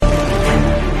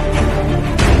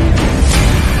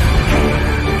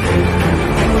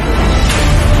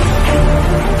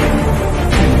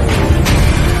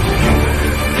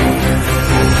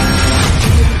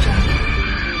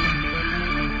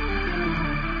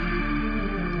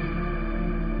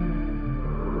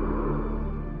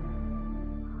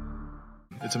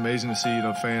it's amazing to see,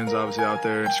 fans obviously out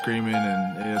there screaming,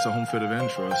 and it's a home field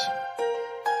advantage for us.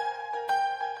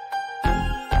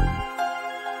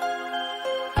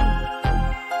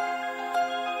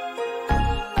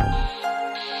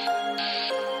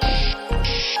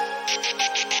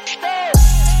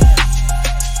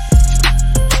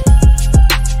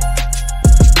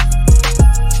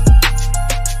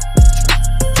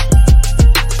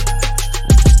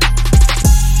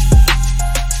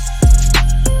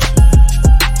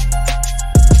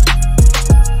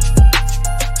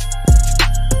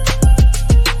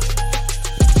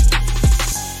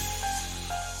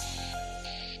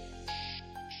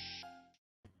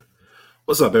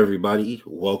 What's up, everybody?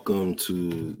 Welcome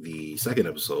to the second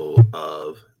episode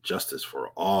of Justice for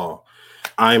All.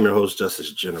 I'm your host,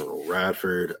 Justice General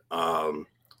Radford.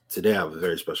 Today I have a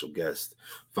very special guest,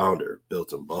 founder,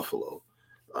 Built in Buffalo,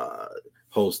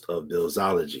 host of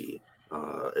Billsology,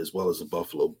 as well as a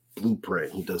Buffalo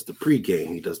Blueprint. He does the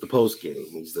pregame, he does the postgame.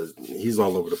 He's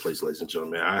all over the place, ladies and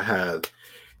gentlemen. I have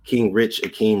King Rich,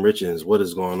 Akeem Richens. What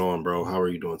is going on, bro? How are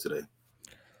you doing today?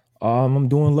 I'm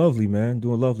doing lovely, man.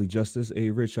 Doing lovely, Justice.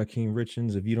 Rich, Akeem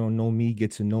Richens. If you don't know me, get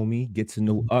to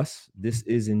know us. This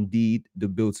is indeed the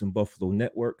Built in Buffalo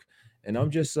Network. And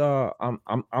I'm just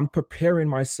I'm preparing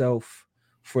myself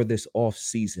for this off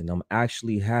season. I'm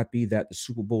actually happy that the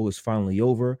Super Bowl is finally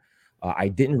over. I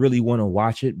didn't really want to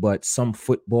watch it, but some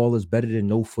football is better than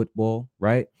no football,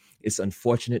 right? It's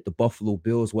unfortunate the Buffalo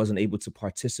Bills wasn't able to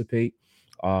participate.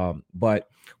 But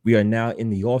we are now in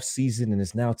the off season, and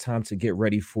it's now time to get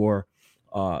ready for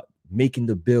making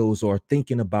the Bills, or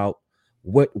thinking about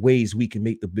what ways we can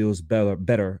make the Bills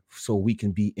better so we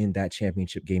can be in that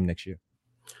championship game next year.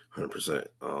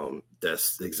 100%.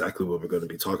 That's exactly what we're going to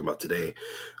be talking about today.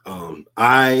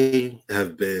 I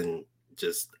have been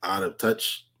just out of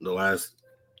touch the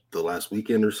last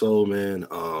weekend or so, man.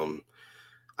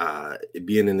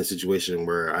 Being in a situation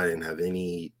where I didn't have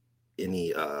any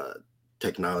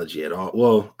technology at all.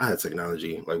 Well, I had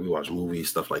technology, like we watch movies,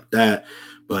 stuff like that,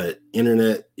 but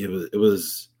internet, it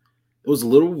was a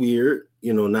little weird,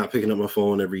 not picking up my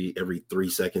phone every 3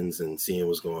 seconds and seeing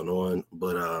what's going on.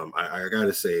 But I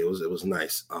gotta say it was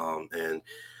nice. And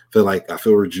I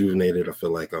feel rejuvenated. I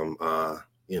feel like I'm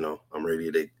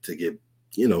ready to get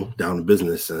down to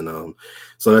business. And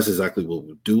so that's exactly what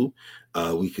we'll do.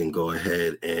 We can go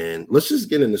ahead and let's just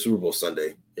get into Super Bowl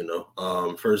Sunday.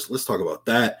 First, let's talk about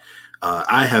that.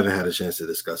 I haven't had a chance to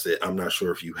discuss it. I'm not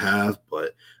sure if you have,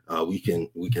 but we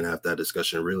can have that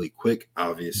discussion really quick.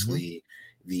 Obviously,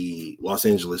 the Los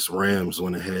Angeles Rams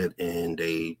went ahead and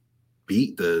they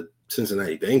beat the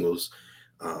Cincinnati Bengals,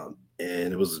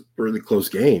 and it was a really close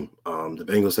game. The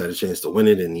Bengals had a chance to win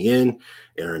it in the end.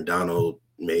 Aaron Donald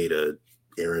made a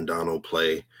Aaron Donald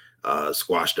play,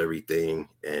 squashed everything,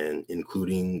 and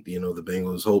including the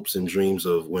Bengals' hopes and dreams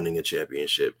of winning a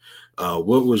championship.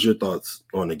 What was your thoughts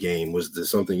on the game? Was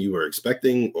this something you were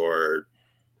expecting, or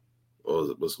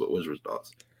what was your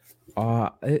thoughts?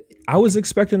 I was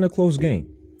expecting a close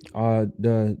game.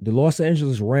 The Los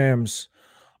Angeles Rams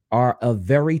are a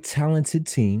very talented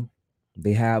team.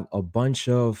 They have a bunch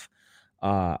of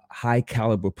high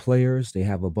caliber players. They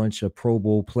have a bunch of Pro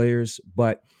Bowl players,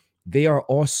 but they are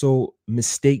also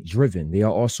mistake driven. They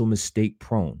are also mistake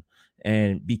prone.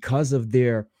 And because of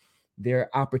their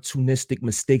opportunistic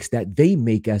mistakes that they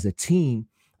make as a team,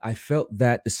 I felt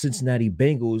that the Cincinnati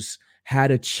Bengals had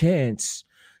a chance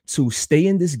to stay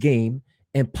in this game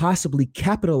and possibly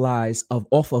capitalize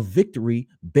off of victory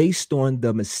based on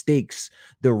the mistakes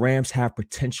the Rams have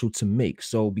potential to make.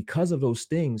 So because of those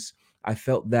things, I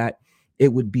felt that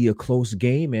it would be a close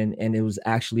game, and it was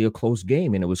actually a close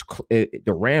game, and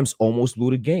the Rams almost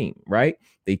blew the game, right?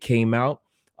 They came out,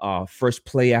 first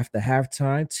play after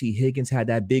halftime, T. Higgins had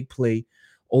that big play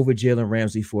over Jalen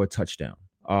Ramsey for a touchdown.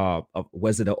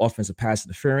 Was it an offensive pass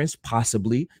interference?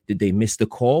 Possibly. Did they miss the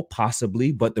call?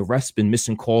 Possibly, but the refs been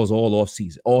missing calls all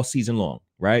season long,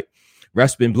 right?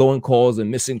 Refs been blowing calls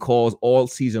and missing calls all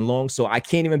season long, so I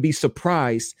can't even be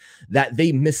surprised that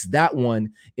they missed that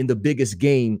one in the biggest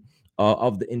game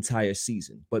of the entire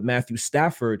season. But Matthew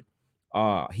Stafford,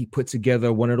 he put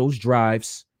together one of those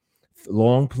drives,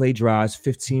 long play drives,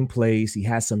 15 plays. He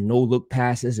had some no-look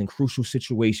passes in crucial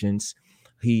situations.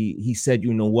 He said,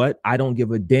 you know what? I don't give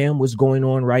a damn what's going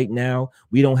on right now.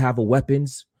 We don't have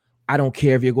weapons. I don't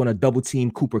care if you're going to double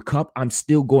team Cooper Kupp. I'm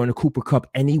still going to Cooper Kupp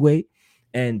anyway.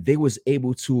 And they was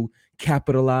able to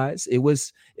capitalize. It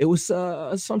was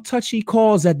some touchy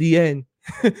calls at the end.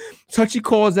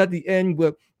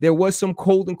 But there was some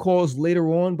golden calls later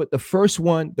on, but the first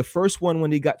one when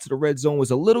they got to the red zone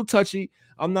was a little touchy.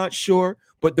 I'm not sure,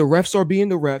 but the refs are being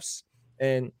the refs,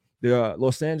 and the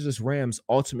Los Angeles Rams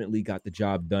ultimately got the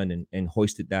job done and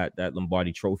hoisted that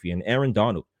Lombardi trophy. And Aaron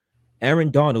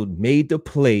Donald made the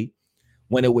play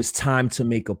when it was time to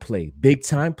make a play. Big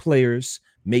time players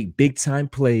make big time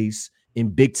plays in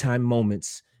big time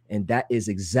moments, and that is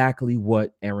exactly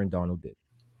what Aaron Donald did.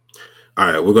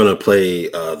 All right, we're gonna play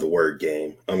the word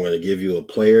game. I'm gonna give you a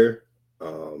player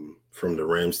from the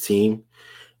Rams team,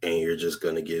 and you're just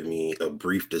gonna give me a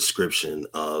brief description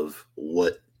of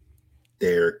what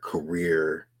their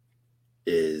career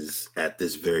is at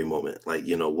this very moment. Like,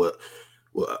 you know, what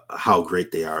how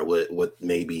great they are, what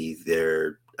maybe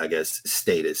their, I guess,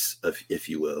 status, if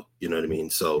you will. You know what I mean?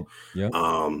 So, Yeah.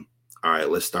 all right,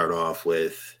 let's start off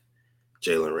with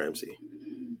Jalen Ramsey.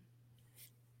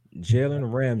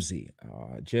 Jalen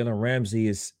Ramsey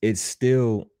is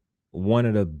still one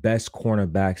of the best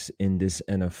cornerbacks in this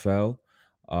NFL.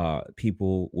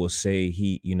 People will say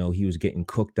he was getting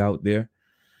cooked out there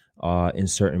in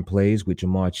certain plays with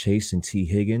Jamar Chase and T.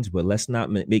 Higgins, but let's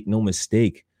not make no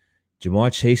mistake.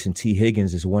 Jamar Chase and T.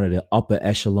 Higgins is one of the upper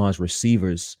echelons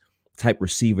type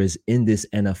receivers in this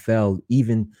NFL,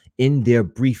 even in their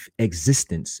brief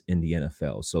existence in the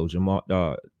NFL. So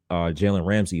Jalen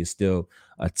Ramsey is still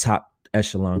a top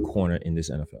echelon corner in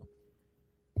this NFL.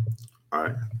 All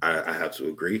right, I have to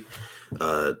agree.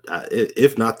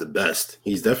 If not the best,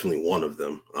 he's definitely one of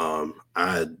them.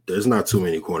 There's not too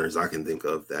many corners I can think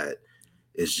of that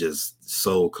is just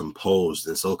so composed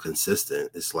and so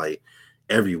consistent. It's like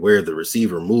everywhere the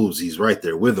receiver moves, he's right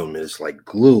there with him, and it's like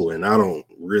glue. And I don't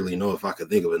really know if I could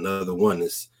think of another one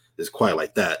that's quite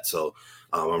like that. So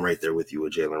I'm right there with you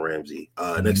with Jalen Ramsey.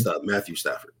 Next up, Matthew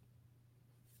Stafford.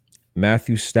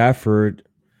 Matthew Stafford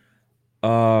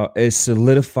is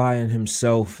solidifying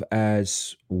himself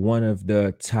as one of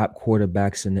the top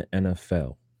quarterbacks in the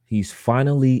NFL. He's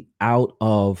finally out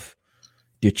of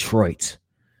Detroit.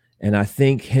 And I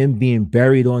think him being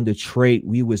buried on Detroit,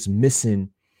 we was missing,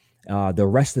 the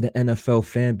rest of the NFL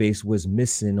fan base was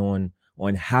missing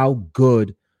on how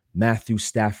good Matthew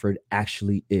Stafford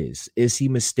actually is. Is he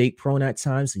mistake prone at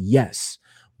times? Yes.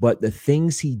 But the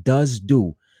things he does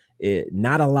do,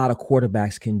 not a lot of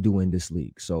quarterbacks can do in this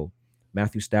league. So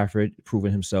Matthew Stafford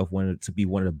proven himself to be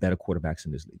one of the better quarterbacks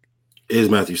in this league. Is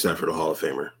Matthew Stafford a Hall of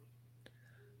Famer?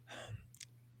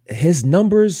 His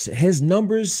numbers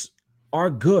are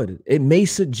good. It may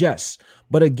suggest,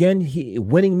 but again,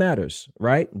 winning matters,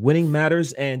 right? Winning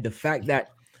matters, and the fact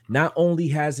that not only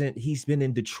he's been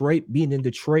in Detroit, being in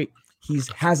Detroit,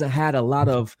 hasn't had a lot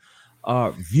of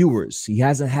viewers. He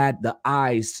hasn't had the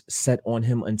eyes set on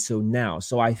him until now.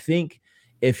 So I think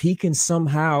if he can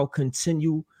somehow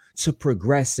continue to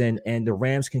progress and the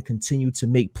Rams can continue to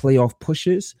make playoff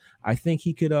pushes, I think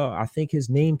he could. I think his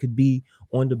name could be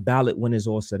on the ballot when it's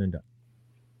all said and done.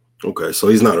 Okay, so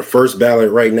he's not a first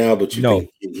ballot right now, but you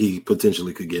think he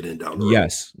potentially could get in down the road?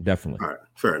 Yes, definitely. All right,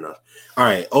 fair enough. All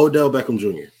right, Odell Beckham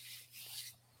Jr.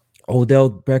 Odell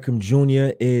Beckham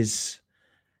Jr. is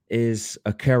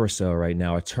a carousel right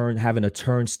now, having a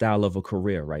turnstile of a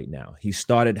career right now. He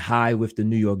started high with the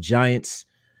New York Giants.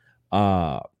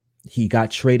 He got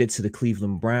traded to the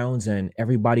Cleveland Browns, and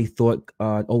everybody thought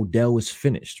Odell was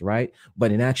finished, right?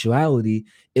 But in actuality,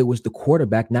 it was the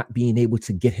quarterback not being able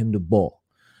to get him the ball.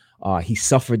 He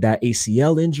suffered that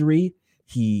ACL injury.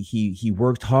 He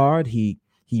worked hard. He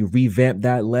revamped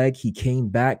that leg. He came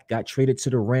back, got traded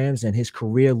to the Rams, and his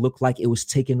career looked like it was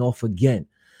taking off again.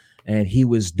 And he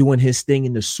was doing his thing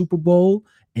in the Super Bowl,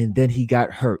 and then he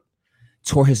got hurt.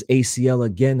 Tore his ACL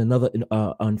again, another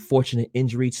unfortunate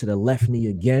injury to the left knee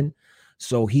again.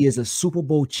 So he is a Super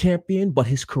Bowl champion, but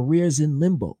his career is in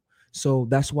limbo. So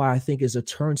that's why I think it's a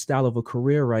turnstile of a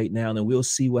career right now, and we'll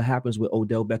see what happens with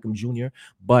Odell Beckham Jr.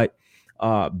 But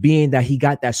being that he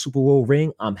got that Super Bowl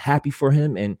ring, I'm happy for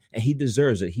him, and he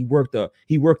deserves it. He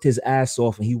worked his ass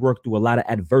off, and he worked through a lot of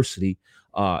adversity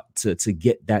to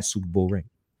get that Super Bowl ring.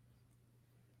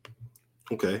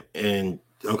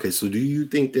 Okay, so do you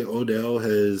think that Odell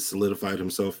has solidified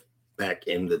himself back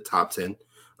in the top 10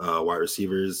 wide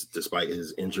receivers despite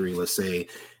his injury? Let's say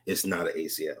it's not an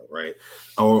ACL, right?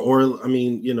 Or I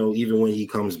mean, you know, even when he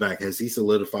comes back, has he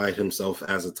solidified himself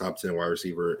as a top 10 wide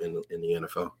receiver in the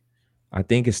NFL? I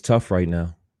think it's tough right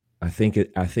now. I think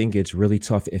it's really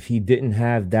tough. If he didn't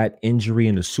have that injury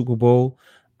in the Super Bowl,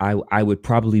 I would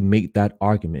probably make that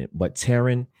argument. But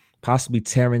possibly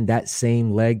tearing that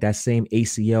same leg, that same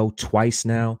ACL twice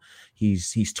now.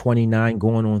 He's 29,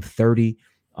 going on 30.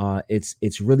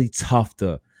 It's really tough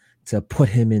to put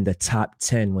him in the top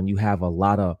 10 when you have a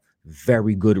lot of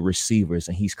very good receivers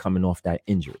and he's coming off that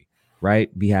injury. right?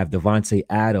 We have Devontae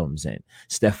Adams and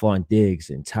Stephon Diggs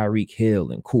and Tyreek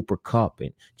Hill and Cooper Kupp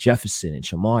and Jefferson and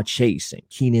Shamar Chase and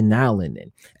Keenan Allen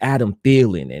and Adam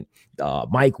Thielen and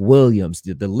Mike Williams.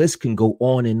 The list can go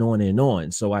on and on and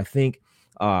on. So I think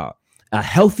a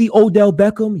healthy Odell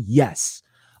Beckham, yes.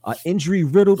 Injury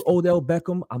riddled Odell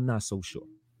Beckham, I'm not so sure.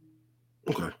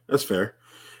 Okay, that's fair.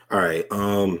 All right,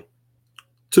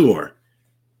 two more.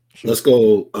 Sure. Let's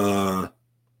go.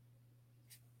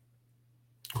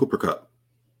 Cooper Kupp.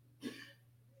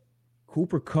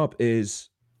 Cooper Kupp is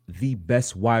the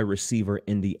best wide receiver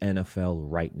in the NFL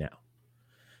right now.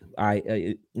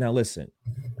 Now listen,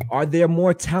 are there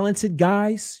more talented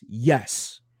guys?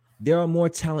 Yes, there are more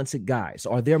talented guys.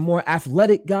 Are there more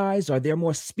athletic guys? Are there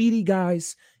more speedy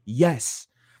guys? Yes,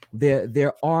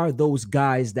 there are those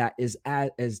guys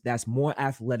that's more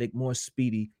athletic, more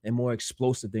speedy, and more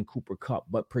explosive than Cooper Kupp.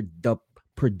 But the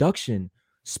production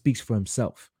speaks for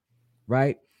himself,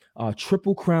 right?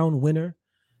 Triple Crown winner,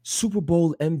 Super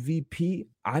Bowl MVP.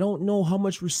 I don't know how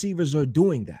much receivers are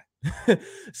doing that.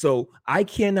 So I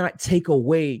cannot take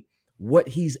away what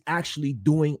he's actually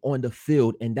doing on the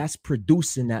field, and that's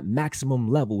producing at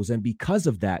maximum levels. And because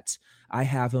of that, I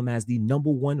have him as the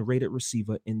 #1 rated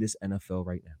receiver in this NFL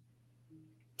right now.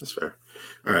 That's fair.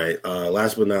 All right.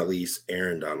 Last but not least,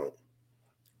 Aaron Donald.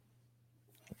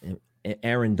 And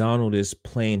Aaron Donald is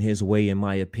playing his way, in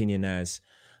my opinion, as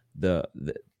the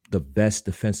best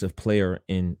defensive player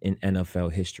in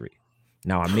NFL history.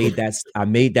 Now, I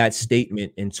made that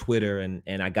statement in Twitter,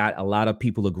 and I got a lot of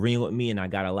people agreeing with me, and I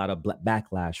got a lot of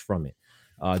backlash from it.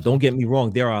 Don't get me wrong;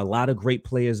 there are a lot of great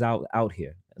players out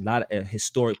here, a lot of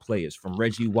historic players, from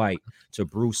Reggie White to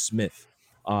Bruce Smith,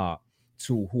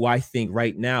 to who I think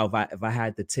right now, if I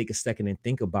had to take a second and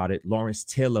think about it, Lawrence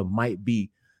Taylor might be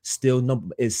still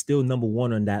number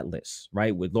one on that list,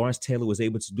 right? What Lawrence Taylor was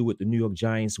able to do with the New York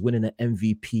Giants, winning an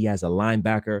MVP as a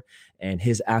linebacker, and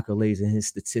his accolades and his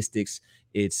statistics,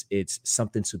 it's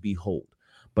something to behold.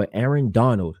 But Aaron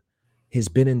Donald has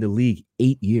been in the league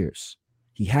 8 years.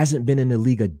 He hasn't been in the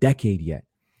league a decade yet.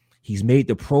 He's made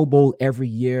the Pro Bowl every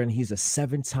year, and he's a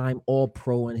 7-time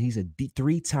All-Pro, and he's a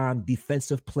 3-time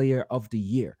Defensive Player of the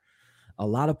Year. A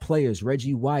lot of players,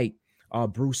 Reggie White,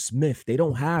 Bruce Smith, they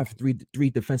don't have three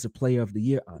Defensive Player of the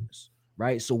Year honors,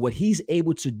 right? So what he's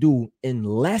able to do in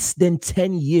less than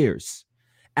 10 years,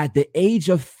 at the age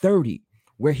of 30,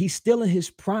 where he's still in his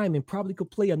prime and probably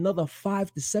could play another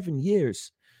 5 to 7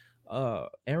 years,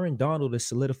 Aaron Donald is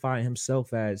solidifying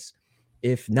himself as,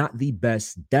 if not the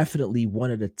best, definitely one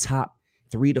of the top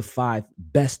 3 to 5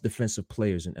 best defensive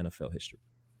players in NFL history.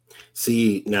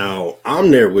 See, now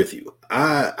I'm there with you.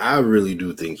 I really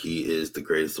do think he is the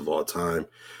greatest of all time.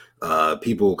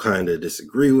 People kind of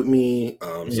disagree with me.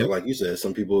 So like you said,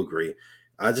 some people agree.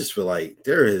 I just feel like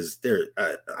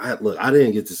look, I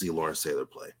didn't get to see Lawrence Taylor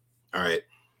play. All right.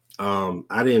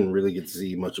 I didn't really get to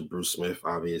see much of Bruce Smith,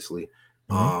 obviously.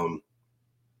 I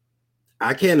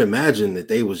can't imagine that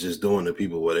they was just doing to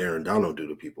people what Aaron Donald do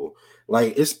to people.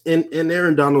 Like, it's in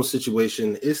Aaron Donald's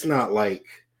situation, it's not like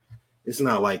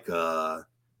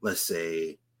let's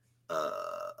say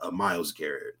a Myles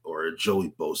Garrett or a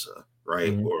Joey Bosa,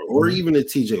 right? Or even a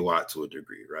TJ Watt to a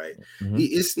degree, right?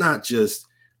 It's not just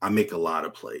I make a lot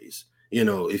of plays. You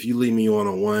know, if you leave me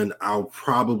one-on-one, I'll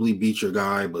probably beat your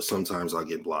guy, but sometimes I'll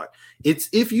get blocked. It's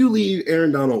if you leave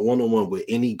Aaron Donald one-on-one with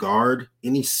any guard,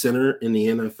 any center in the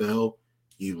NFL,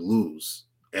 you lose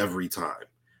every time.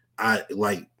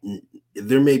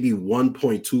 There may be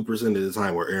 1.2% of the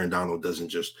time where Aaron Donald doesn't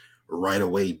just right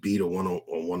away beat a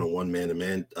one-on-one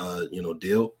man-to-man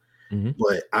deal.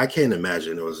 But I can't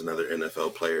imagine there was another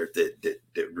NFL player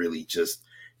that really just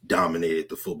dominated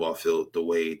the football field the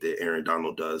way that Aaron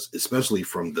Donald does, especially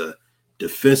from the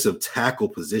defensive tackle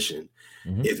position.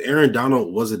 If Aaron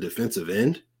Donald was a defensive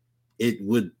end, it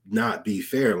would not be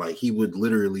fair. Like, he would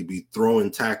literally be throwing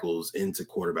tackles into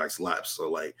quarterbacks' laps.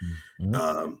 So I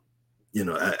don't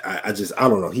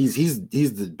know. He's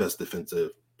the best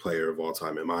defensive player of all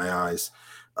time in my eyes.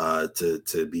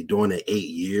 To be doing it 8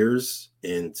 years,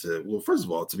 and first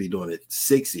of all, to be doing it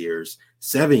 6 years,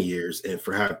 7 years, and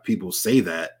for have people say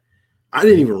that, I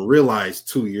didn't even realize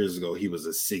 2 years ago he was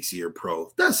a 6-year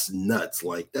pro. That's nuts.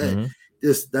 Like that.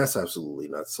 That's absolutely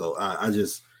nuts. So I have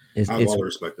all the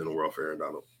respect in the world for Aaron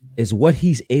Donald. Is what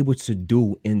he's able to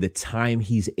do in the time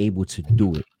he's able to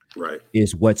do it. Right.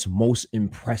 Is what's most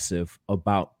impressive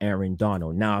about Aaron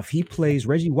Donald. Now, if he plays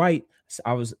Reggie White,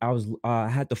 I was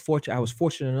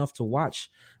fortunate enough to watch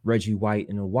Reggie White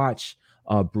and to watch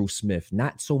Bruce Smith.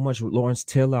 Not so much with Lawrence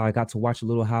Taylor. I got to watch a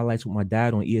little highlights with my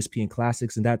dad on ESPN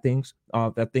Classics and that things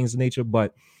of nature.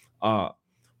 But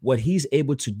what he's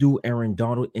able to do, Aaron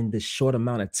Donald, in this short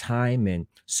amount of time and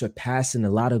surpassing a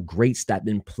lot of greats that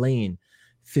been playing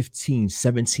 15,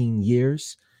 17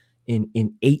 years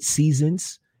in 8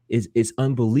 seasons is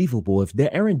unbelievable. If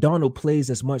the Aaron Donald plays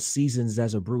as much seasons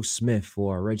as a Bruce Smith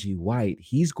or a Reggie White,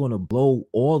 he's going to blow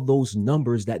all those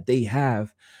numbers that they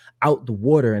have out the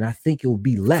water. And I think it will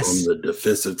be less from the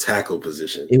defensive tackle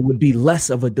position. It would be less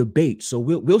of a debate. So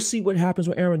we'll see what happens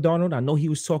with Aaron Donald. I know he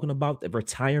was talking about the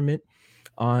retirement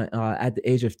at the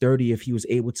age of 30 if he was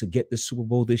able to get the Super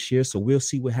Bowl this year. So we'll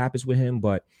see what happens with him.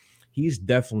 But he's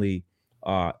definitely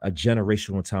a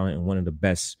generational talent and one of the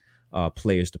best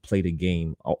players to play the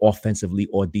game offensively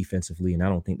or defensively. And I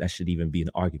don't think that should even be an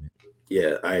argument.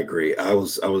 Yeah, I agree. I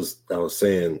was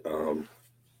saying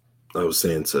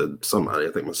to somebody,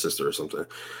 I think my sister or something,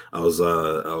 I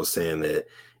was saying that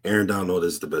Aaron Donald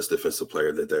is the best defensive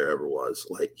player that there ever was.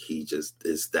 Like, he just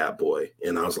is that boy.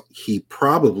 And I was like, he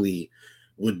probably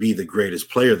would be the greatest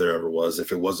player there ever was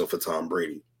if it wasn't for Tom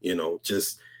Brady. You know,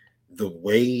 just the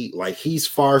way, like, he's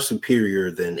far superior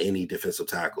than any defensive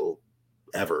tackle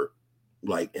ever.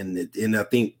 Like, and I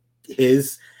think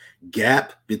his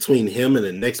gap between him and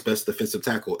the next best defensive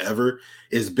tackle ever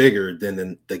is bigger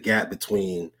than the gap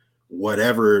between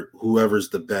whoever's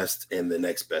the best and the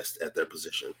next best at their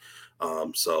position.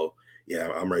 So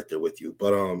yeah, I'm right there with you.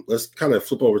 But let's kind of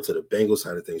flip over to the Bengals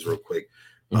side of things real quick.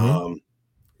 Mm-hmm.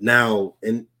 Now,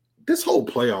 in this whole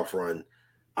playoff run,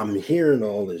 I'm hearing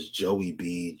all this Joey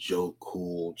B, Joe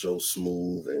Cool, Joe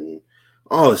Smooth, and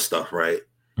all this stuff, right?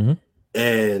 Mm-hmm.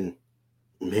 And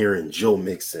I'm hearing Joe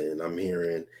Mixon, I'm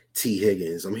hearing T.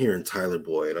 Higgins, I'm hearing Tyler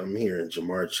Boyd, I'm hearing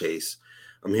Jamar Chase,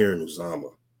 I'm hearing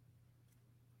Uzama.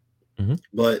 Mm-hmm.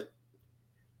 But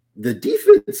the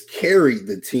defense carried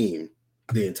the team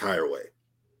the entire way.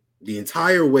 The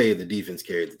entire way the defense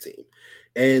carried the team.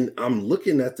 And I'm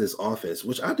looking at this offense,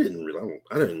 which I didn't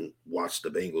watch the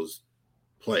Bengals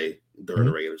play during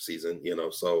the regular season, you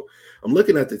know. So I'm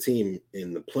looking at the team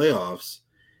in the playoffs,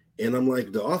 and I'm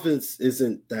like, the offense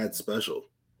isn't that special.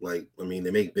 Like, I mean,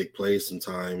 they make big plays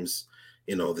sometimes.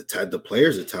 You know, the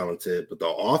players are talented, but the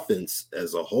offense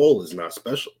as a whole is not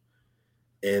special.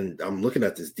 And I'm looking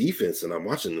at this defense, and I'm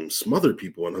watching them smother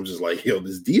people, and I'm just like, yo,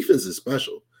 this defense is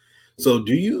special. So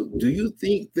do you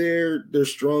think their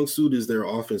strong suit is their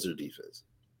offense or defense?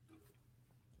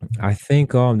 I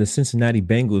think the Cincinnati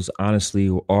Bengals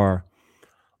honestly are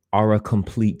a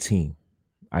complete team.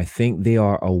 I think they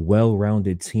are a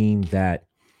well-rounded team that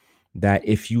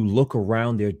if you look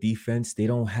around their defense, they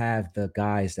don't have the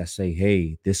guys that say,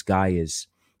 hey, this guy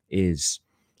is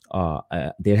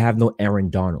they have no Aaron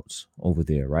Donalds over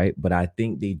there, right? But I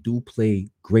think they do play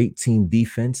great team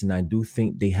defense, and I do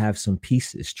think they have some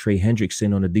pieces. Trey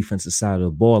Hendrickson on the defensive side of the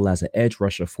ball as an edge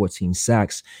rusher, 14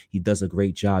 sacks. He does a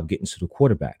great job getting to the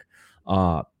quarterback.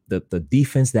 The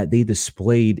defense that they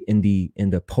displayed in the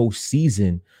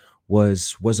postseason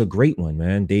was a great one,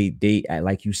 man. They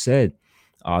like you said,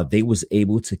 they was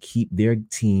able to keep their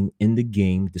team in the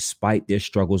game despite their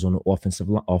struggles on the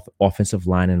offensive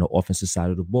line and the offensive side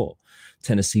of the ball.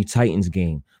 Tennessee Titans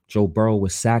game, Joe Burrow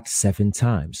was sacked 7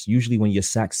 times. Usually when you're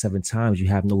sacked 7 times, you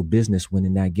have no business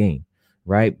winning that game,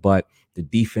 right? But the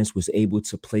defense was able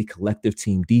to play collective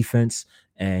team defense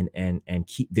and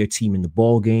keep their team in the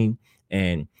ball game.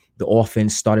 And the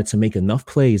offense started to make enough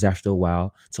plays after a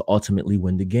while to ultimately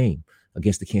win the game.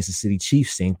 Against the Kansas City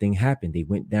Chiefs, same thing happened. They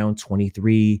went down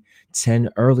 23-10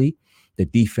 early. The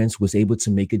defense was able to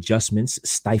make adjustments,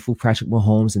 stifle Patrick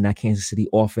Mahomes in that Kansas City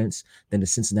offense. Then the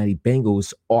Cincinnati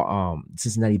Bengals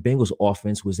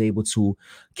offense was able to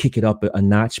kick it up a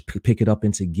notch, pick it up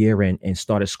into gear, and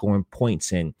started scoring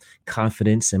points, and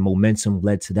confidence and momentum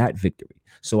led to that victory.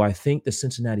 So I think the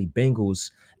Cincinnati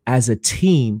Bengals as a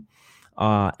team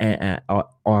are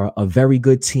a very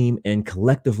good team, and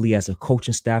collectively as a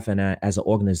coaching staff and as an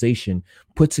organization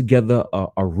put together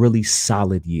a really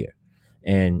solid year.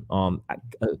 And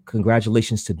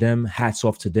congratulations to them. Hats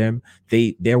off to them.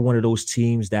 They're one of those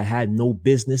teams that had no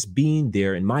business being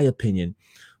there, in my opinion,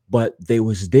 but they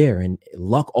was there, and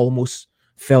luck almost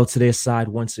fell to their side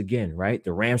once again, right?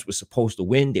 The Rams were supposed to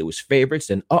win. They was favorites,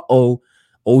 and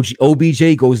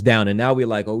OBJ goes down, and now we're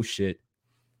like, oh shit.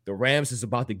 The Rams is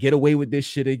about to get away with this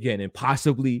shit again and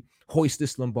possibly hoist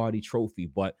this Lombardi trophy.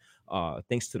 But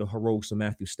thanks to the heroics of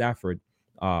Matthew Stafford,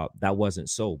 that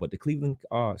wasn't so. But the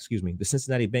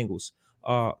Cincinnati Bengals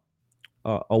are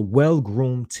a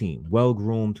well-groomed team,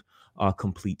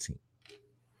 complete team.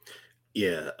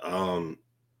 Yeah.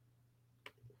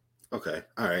 Okay.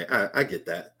 All right. I get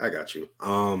that. I got you.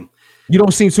 You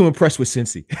don't seem too impressed with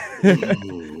Cincy.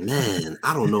 Man,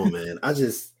 I don't know, man.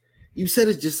 you said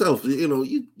it yourself. You know,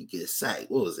 you get sacked.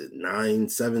 What was it? 9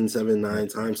 times,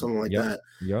 something like Yep. that.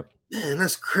 Yep. Man,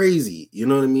 that's crazy. You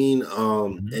know what I mean?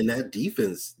 Mhm. And that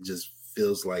defense just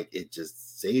feels like it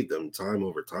just saved them time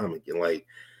over time again. Like,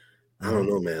 I don't Mhm.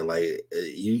 know, man. Like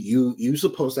you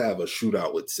supposed to have a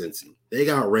shootout with Cincy. They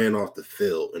got ran off the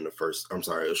field in the first. I'm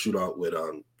sorry, a shootout with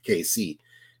KC.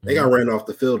 They got Mhm. ran off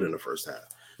the field in the first half.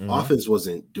 Mhm. Offense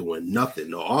wasn't doing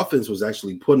nothing. The offense was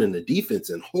actually putting the defense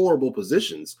in horrible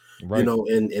positions, you Right. know,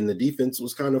 and the defense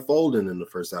was kind of folding in the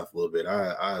first half a little bit.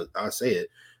 I say it,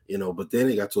 you know, but then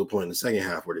it got to a point in the second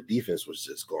half where the defense was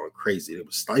just going crazy. It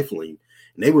was stifling,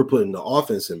 and they were putting the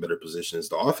offense in better positions.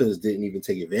 The offense didn't even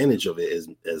take advantage of it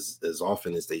as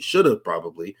often as they should have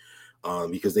probably,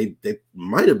 because they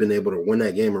might have been able to win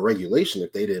that game in regulation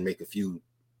if they didn't make a few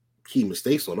key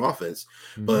mistakes on offense.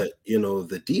 Mhm. But you know,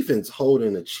 the defense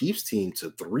holding the Chiefs team to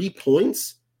 3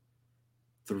 points,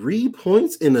 3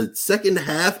 points in the second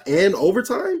half and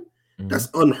overtime. Mhm. That's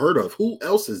unheard of. Who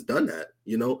else has done that?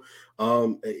 You know,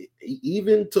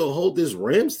 even to hold this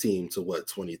Rams team to what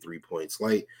 23 points.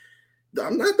 Like,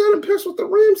 I'm not that impressed with the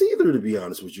Rams either, to be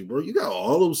honest with you, bro. You got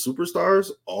all of those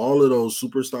superstars,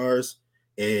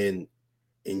 and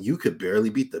you could barely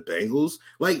beat the Bengals.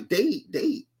 Like they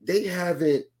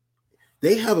haven't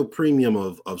they have a premium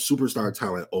of superstar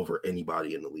talent over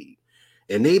anybody in the league.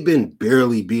 And they've been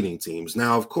barely beating teams.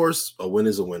 Now, of course, a win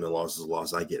is a win, a loss is a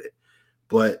loss. I get it.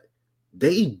 But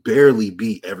they barely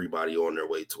beat everybody on their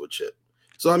way to a chip.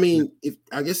 So I mean,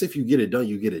 if you get it done,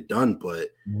 you get it done. But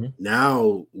Mhm.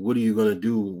 now what are you gonna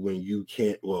do when you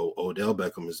can't? Well, Odell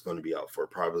Beckham is going to be out for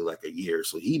probably like a year,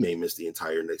 so he may miss the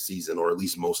entire next season, or at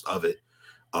least most of it.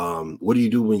 What do you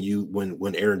do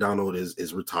when Aaron Donald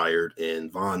is retired and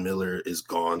Von Miller is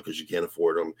gone because you can't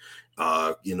afford him?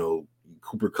 You know,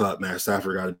 Cooper Kupp, Matt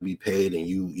Stafford got to be paid, and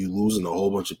you losing a whole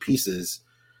bunch of pieces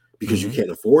because you Mhm.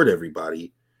 can't afford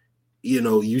everybody. You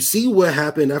know, you see what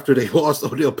happened after they lost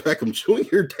Odell Beckham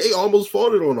Jr. They almost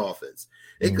folded on offense.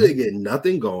 They Mhm. couldn't get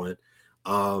nothing going.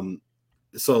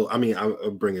 So I mean,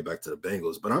 I'll bring it back to the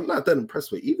Bengals, but I'm not that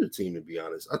impressed with either team, to be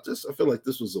honest. I feel like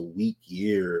this was a weak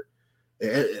year.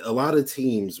 A lot of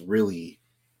teams really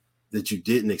that you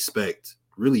didn't expect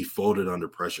really folded under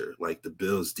pressure. Like the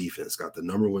Bills defense got the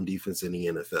number one defense in the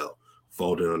NFL,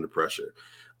 folded under pressure.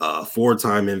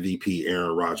 Four-time MVP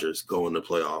Aaron Rodgers going to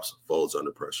playoffs, folds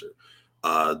under pressure.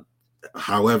 Uh,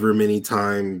 However many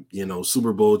time, you know,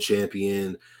 Super Bowl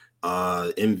champion,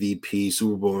 MVP,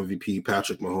 Super Bowl MVP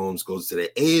Patrick Mahomes goes to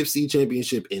the AFC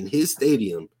Championship in his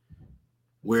stadium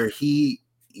where he's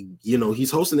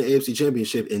hosting the AFC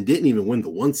Championship and didn't even win the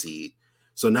 1 seed.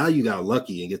 So now you got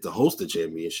lucky and get to host the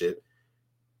championship,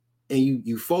 and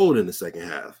you fold in the second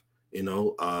half. You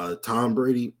know, Tom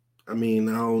Brady. I mean,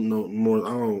 I don't know more.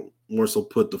 I don't more so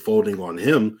put the folding on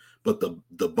him, but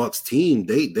the Bucks team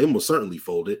they most certainly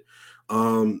folded.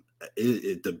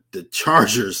 The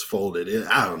Chargers folded.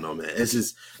 I don't know, man.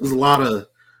 There's a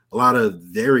lot of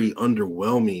very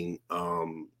underwhelming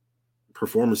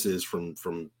performances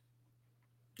from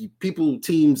people,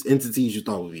 teams, entities you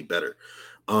thought would be better.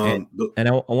 And But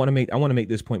I want to make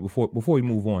this point before we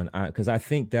move on, because I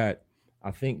think that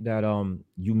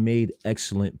you made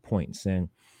excellent points, and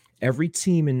every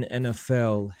team in the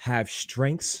NFL have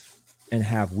strengths and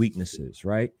have weaknesses,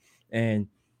 right? And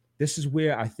this is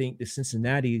where I think the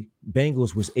Cincinnati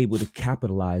Bengals was able to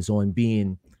capitalize on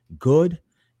being good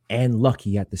and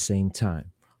lucky at the same time.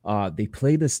 They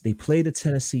play the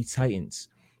Tennessee Titans.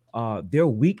 Their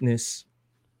weakness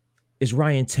is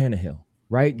Ryan Tannehill,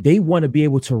 right? They want to be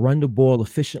able to run the ball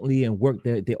efficiently and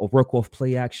their work off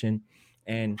play action.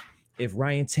 And if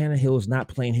Ryan Tannehill is not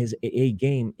playing his A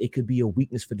game, it could be a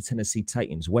weakness for the Tennessee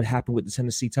Titans. What happened with the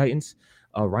Tennessee Titans?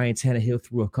 Ryan Tannehill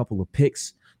threw a couple of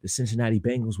picks. The Cincinnati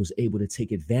Bengals was able to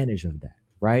take advantage of that,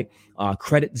 right?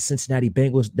 Credit the Cincinnati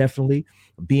Bengals definitely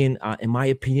being, in my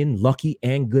opinion, lucky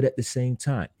and good at the same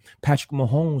time. Patrick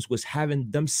Mahomes was having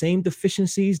them same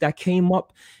deficiencies that came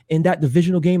up in that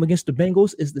divisional game against the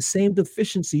Bengals is the same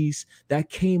deficiencies that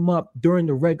came up during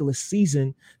the regular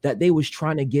season that they was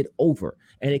trying to get over,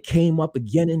 and it came up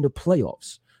again in the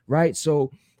playoffs, right?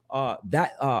 So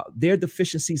their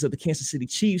deficiencies of the Kansas City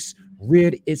Chiefs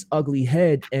reared its ugly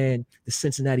head, and the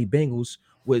Cincinnati Bengals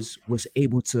was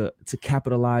able to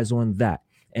capitalize on that.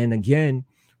 And again,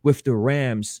 with the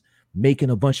Rams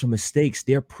making a bunch of mistakes,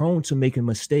 they're prone to making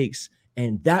mistakes,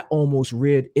 and that almost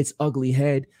reared its ugly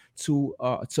head to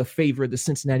favor the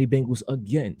Cincinnati Bengals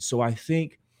again. So I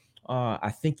think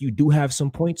you do have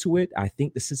some point to it. I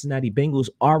think the Cincinnati Bengals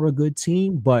are a good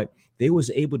team, but they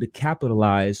was able to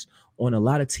capitalize on a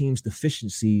lot of teams'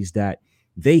 deficiencies that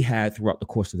they had throughout the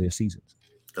course of their seasons.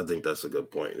 I think that's a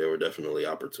good point. They were definitely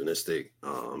opportunistic,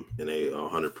 and they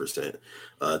 100%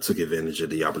 took advantage of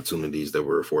the opportunities that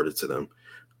were afforded to them.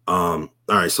 All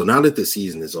right, so now that the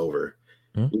season is over,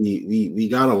 we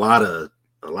got a lot of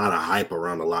hype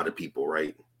around a lot of people,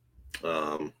 right?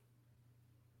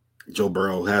 Joe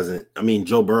Burrow has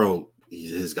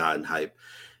gotten hype,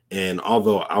 and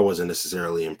although I wasn't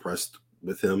necessarily impressed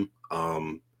with him,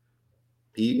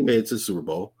 he made it to the Super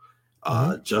Bowl.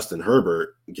 Justin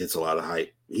Herbert gets a lot of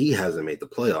hype. He hasn't made the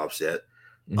playoffs yet.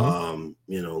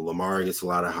 Lamar gets a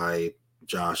lot of hype.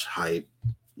 Josh hype.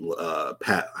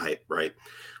 Pat hype. Right.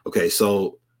 Okay.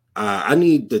 So I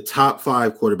need the top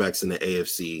 5 quarterbacks in the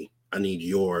AFC. I need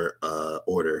your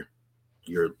order,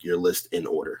 your list in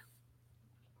order.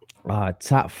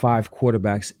 Top 5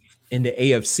 quarterbacks in the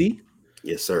AFC.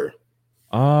 Yes, sir.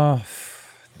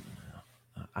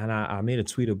 And I made a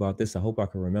tweet about this. I hope I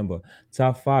can remember.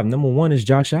 Top 5. Number 1 is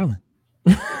Josh Allen.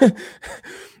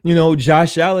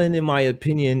 Josh Allen, in my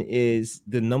opinion, is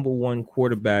the number 1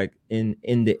 quarterback in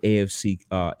the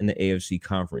AFC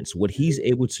conference. What he's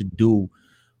able to do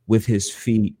with his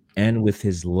feet and with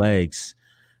his legs,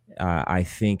 I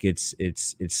think it's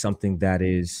something that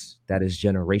is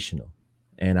generational.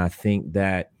 And I think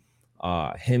that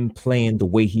him playing the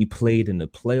way he played in the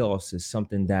playoffs is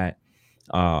something that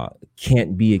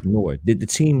can't be ignored. Did the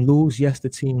team lose? Yes, the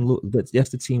team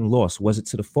lost. Was it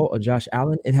to the fault of Josh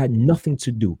Allen? It had nothing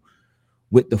to do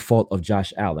with the fault of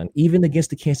Josh Allen. Even against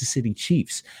the Kansas City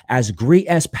Chiefs, as great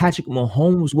as Patrick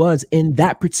Mahomes was in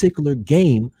that particular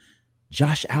game,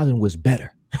 Josh Allen was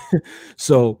better.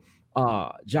 So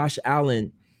Josh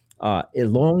Allen, as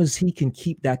long as he can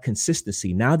keep that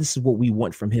consistency, now this is what we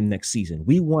want from him next season.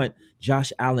 We want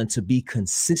Josh Allen to be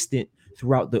consistent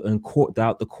throughout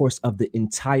the course of the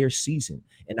entire season.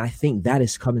 And I think that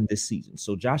is coming this season.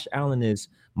 So Josh Allen is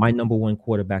my number 1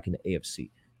 quarterback in the AFC.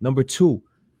 Number 2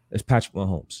 is Patrick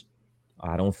Mahomes.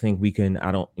 I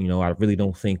really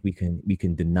don't think we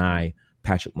can deny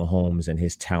Patrick Mahomes and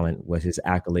his talent, what his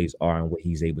accolades are, and what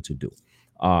he's able to do.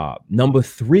 Number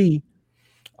 3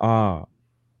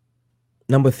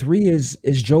 is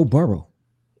Joe Burrow.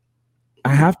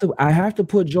 I have to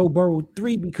put Joe Burrow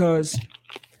 3 because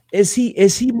is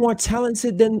he more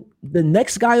talented than the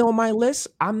next guy on my list?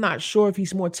 I'm not sure if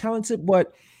he's more talented,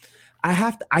 but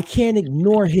I can't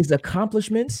ignore his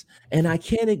accomplishments, and I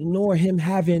can't ignore him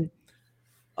having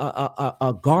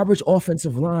a garbage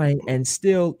offensive line, and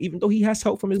still, even though he has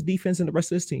help from his defense and the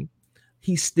rest of his team,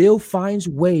 he still finds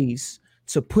ways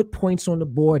to put points on the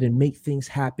board and make things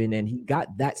happen. And he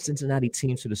got that Cincinnati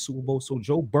team to the Super Bowl. So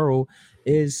Joe Burrow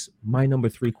is my number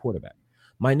 3 quarterback.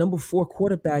 My number 4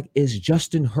 quarterback is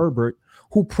Justin Herbert,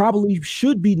 who probably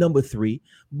should be number 3,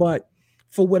 but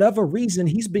for whatever reason,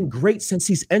 he's been great since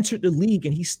he's entered the league,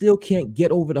 and he still can't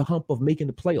get over the hump of making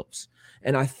the playoffs.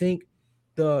 And I think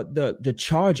the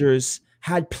Chargers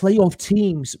had playoff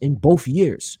teams in both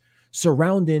years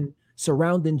surrounding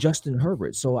Justin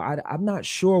Herbert. So I'm not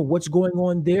sure what's going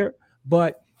on there,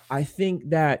 but I think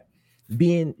that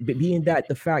being that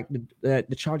the fact that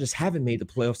the Chargers haven't made the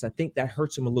playoffs, I think that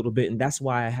hurts him a little bit, and that's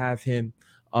why I have him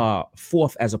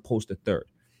 4th as opposed to 3rd.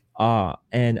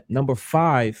 And number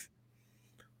 5.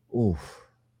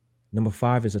 Number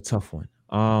 5 is a tough one.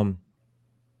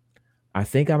 I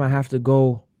think I'm gonna have to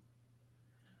go.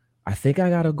 I think I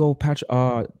gotta go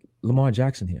Lamar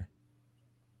Jackson here.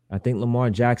 I think Lamar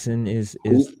Jackson is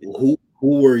who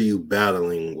were you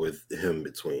battling with him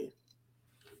between?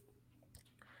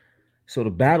 So the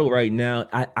battle right now,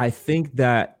 I think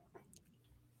that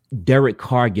Derek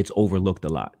Carr gets overlooked a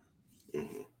lot.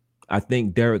 I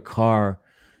think Derek Carr,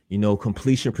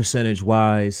 completion percentage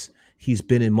wise, he's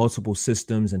been in multiple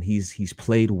systems and he's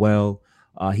played well.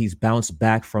 He's bounced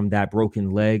back from that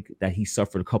broken leg that he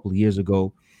suffered a couple of years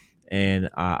ago. And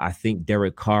I think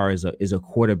Derek Carr is a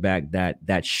quarterback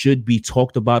that should be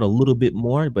talked about a little bit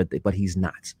more, but he's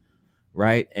not,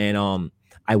 right? And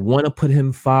I want to put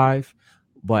him 5,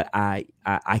 but I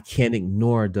can't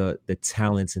ignore the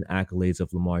talents and accolades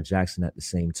of Lamar Jackson at the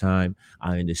same time.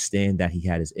 I understand that he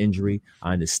had his injury.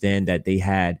 I understand that they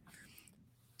had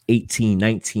 18,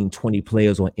 19, 20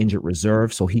 players on injured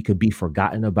reserve, so he could be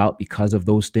forgotten about because of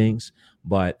those things.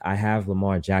 But I have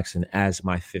Lamar Jackson as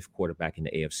my 5th quarterback in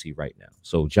the AFC right now.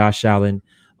 So Josh Allen,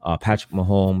 Patrick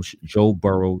Mahomes, Joe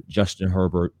Burrow, Justin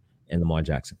Herbert, and Lamar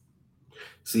Jackson.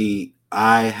 See,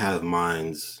 I have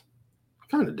mine's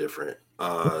kind of different.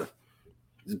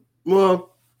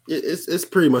 Well, it's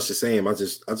pretty much the same. I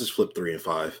just flipped 3 and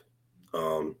 5.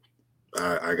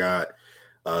 I got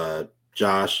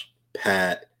Josh,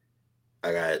 Pat.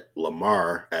 I got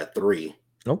Lamar at 3.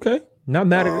 Okay, not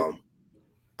mad at it.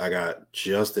 I got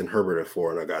Justin Herbert at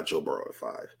 4, and I got Joe Burrow at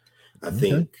 5. I Okay.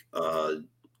 think,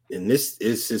 and this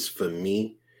is just for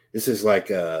me. This is like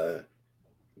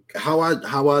how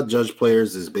I judge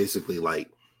players is basically like,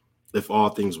 if all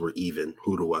things were even,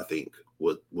 who do I think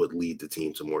would lead the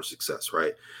team to more success,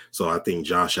 right? So I think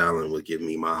Josh Allen would give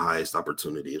me my highest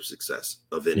opportunity of success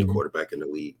of any quarterback in the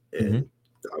league, and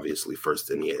obviously first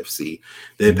in the AFC.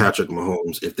 Then Patrick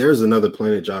Mahomes. If there's another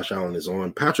planet Josh Allen is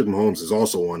on, Patrick Mahomes is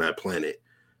also on that planet.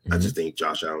 I just think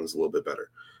Josh Allen is a little bit better.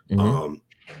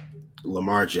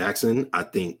 Lamar Jackson, I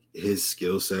think his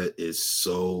skill set is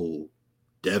so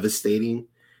devastating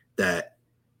that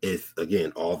if,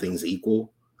 again, all things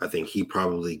equal, I think he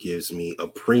probably gives me a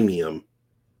premium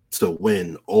to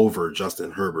win over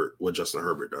Justin Herbert, what Justin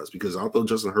Herbert does. Because although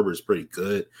Justin Herbert is pretty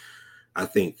good, I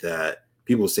think that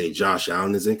people say Josh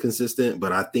Allen is inconsistent,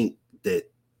 but I think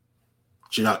that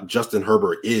Justin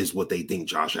Herbert is what they think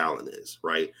Josh Allen is,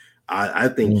 right? I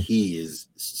think he is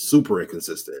super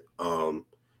inconsistent,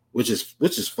 which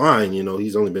is fine. You know,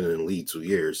 he's only been in the league 2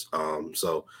 years,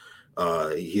 so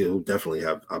he'll definitely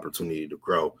have opportunity to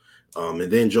grow. And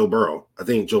then Joe Burrow. I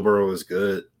think Joe Burrow is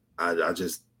good. I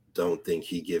just don't think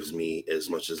he gives me as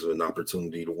much as an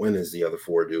opportunity to win as the other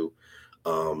 4 do.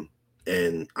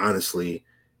 And honestly,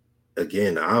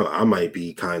 again, I might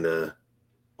be kind of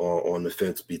on the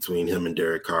fence between him and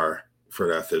Derek Carr for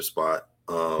that 5th spot.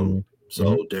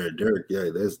 So Derek, yeah,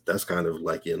 that's kind of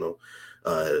like, you know,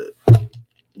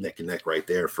 neck and neck right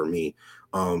there for me.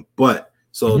 But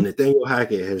so Nathaniel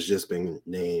Hackett has just been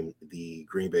named the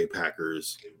Green Bay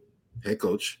Packers head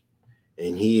coach,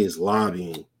 and he is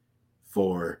lobbying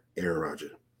for Aaron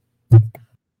Rodgers.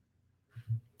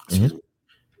 Excuse me.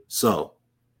 So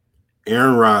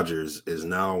Aaron Rodgers is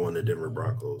now on the Denver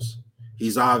Broncos.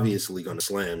 He's obviously going to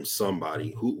slam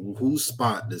somebody. Whose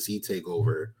spot does he take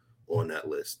over on that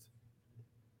list?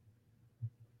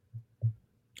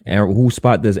 And whose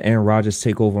spot does Aaron Rodgers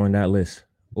take over on that list?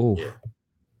 Oh, Yeah.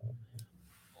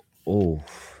 Oh,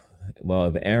 well,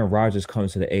 if Aaron Rodgers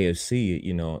comes to the AFC,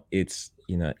 it's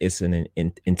an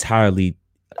entirely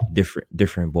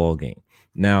different ball game.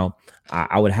 Now,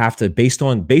 I would have to, based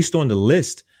on the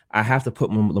list, I have to put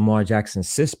Lamar Jackson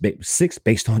six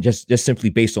based on just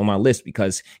simply based on my list,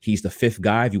 because he's the 5th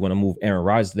guy. If you want to move Aaron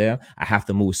Rodgers there, I have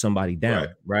to move somebody down,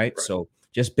 right? So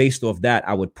just based off that,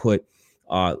 I would put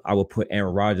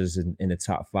Aaron Rodgers in the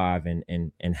top 5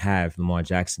 and have Lamar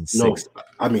Jackson 6. No,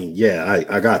 I mean, yeah,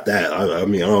 I got that. I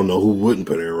mean, I don't know who wouldn't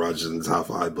put Aaron Rodgers in the top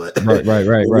 5, but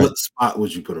right. What spot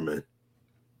would you put him in?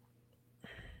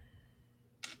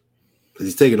 Because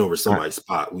he's taking over somebody's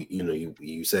spot.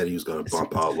 You said he was going to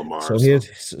bump out Lamar.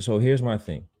 So here's my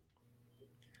thing.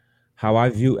 How I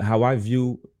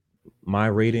view my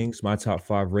ratings, my top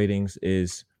 5 ratings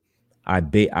is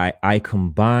I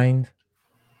combined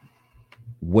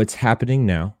what's happening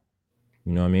now,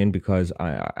 you know what I mean? Because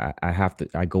I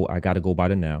got to go by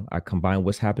the now. I combine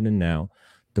what's happening now,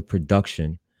 the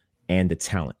production, and the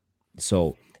talent.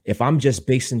 So if I'm just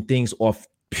basing things off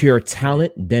pure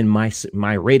talent, then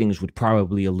my ratings would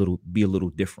probably be a little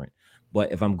different.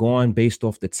 But if I'm going based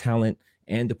off the talent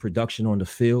and the production on the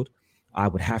field, I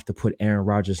would have to put Aaron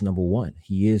Rodgers number 1.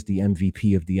 He is the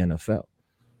MVP of the NFL.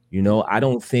 You know, I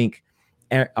don't think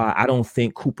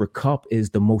Cooper Kupp is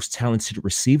the most talented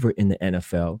receiver in the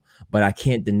NFL, but I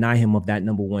can't deny him of that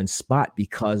number 1 spot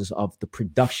because of the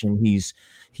production he's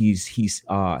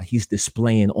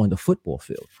displaying on the football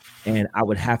field. And I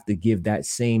would have to give that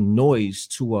same noise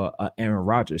to Aaron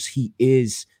Rodgers. He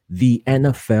is the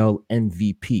NFL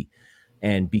MVP.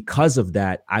 And because of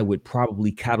that, I would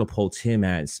probably catapult him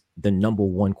as the number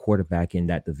 1 quarterback in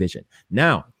that division.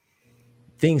 Now,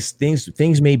 things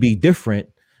may be different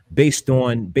based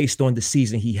on the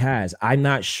season he has. I'm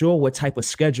not sure what type of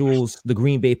schedules the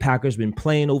Green Bay Packers been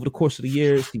playing over the course of the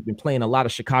years. He's been playing a lot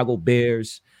of Chicago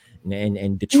Bears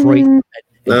and Detroit.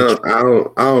 No,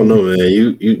 I don't know, man.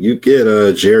 You get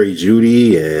Jerry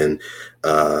Jeudy and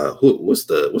what's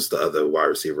the other wide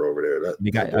receiver over there? They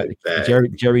got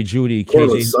Jerry Jeudy,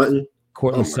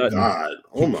 Cortland Sutton.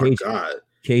 Oh my God.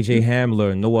 KJ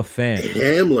Hamler, Noah Fant.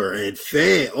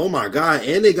 Oh my God.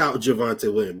 And they got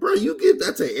Javonte Williams. Bro, you give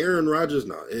that to Aaron Rodgers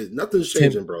now. Nothing's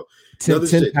changing, bro.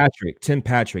 Tim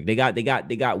Patrick. They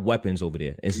got weapons over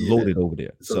there. It's loaded over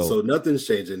there. So nothing's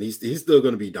changing. He's still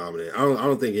going to be dominant. I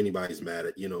don't think anybody's mad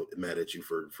at you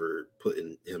for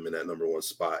putting him in that number 1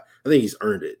 spot. I think he's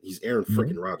earned it. He's Aaron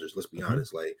freaking Rodgers. Let's be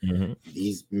honest. Like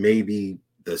he's maybe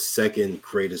the 2nd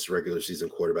greatest regular season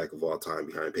quarterback of all time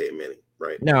behind Peyton Manning.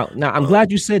 Right now, I'm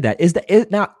glad you said that. Is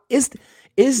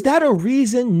that a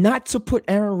reason not to put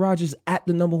Aaron Rodgers at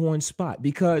the number 1 spot?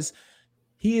 Because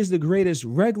he is the greatest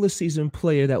regular season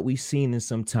player that we've seen in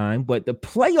some time. But the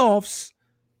playoffs,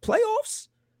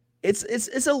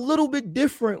 it's a little bit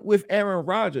different with Aaron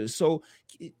Rodgers. So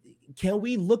can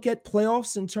we look at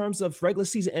playoffs in terms of regular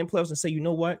season and playoffs and say, you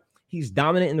know what? He's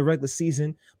dominant in the regular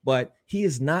season, but he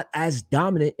is not as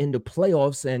dominant in the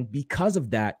playoffs, and because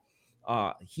of that,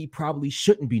 he probably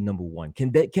shouldn't be number one.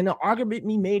 Can an argument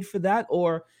be made for that,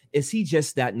 or is he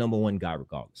just that number one guy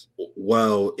regardless?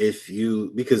 Well,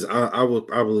 because I would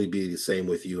probably be the same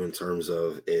with you in terms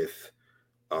of if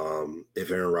Aaron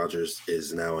Rodgers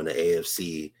is now in the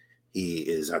AFC, he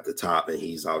is at the top, and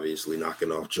he's obviously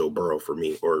knocking off Joe Burrow for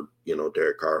me, or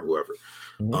Derek Carr, whoever.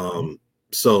 Mm-hmm.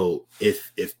 So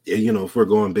if we're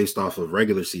going based off of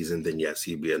regular season, then yes,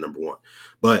 he'd be at number one.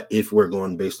 But if we're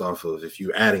going based off of, if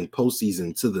you're adding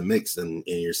postseason to the mix and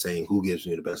you're saying who gives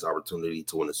me the best opportunity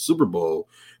to win a Super Bowl,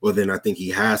 well, then I think he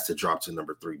has to drop to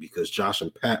number 3, because Josh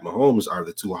and Pat Mahomes are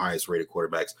the 2 highest rated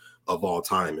quarterbacks of all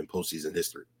time in postseason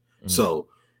history. Mm-hmm. So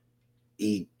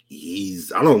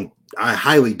I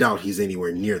highly doubt he's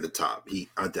anywhere near the top.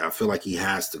 I feel like he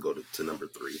has to go to number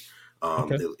 3.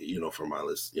 Okay. For my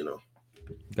list,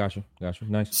 Gotcha.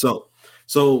 Nice.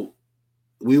 So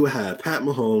we would have Pat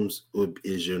Mahomes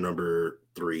is your number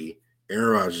 3,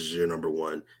 Aaron Rodgers is your number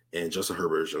 1, and Justin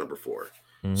Herbert is your number 4.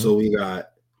 Mm-hmm. So we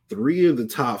got 3 of the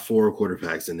top 4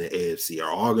 quarterbacks in the AFC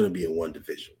are all going to be in one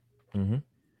division. Mm-hmm.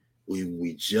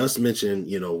 We just mentioned,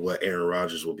 what Aaron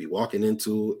Rodgers will be walking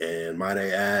into, and might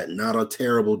I add, not a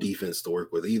terrible defense to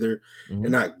work with either. Mm-hmm.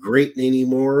 They're not great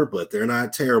anymore, but they're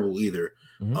not terrible either.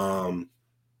 Mm-hmm.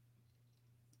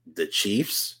 The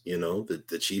Chiefs,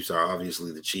 the Chiefs are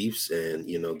obviously the Chiefs, and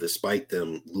despite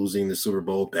them losing the Super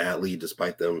Bowl badly,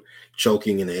 despite them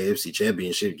choking in the AFC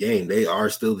Championship game, they are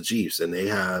still the Chiefs, and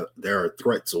they're a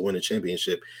threat to win a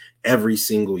championship every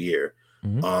single year.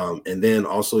 Mm-hmm. And then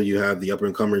also you have the up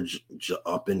and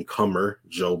comer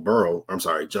Joe Burrow. I'm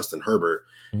sorry, Justin Herbert,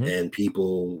 mm-hmm. and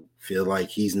people feel like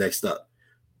he's next up.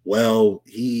 Well,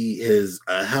 he has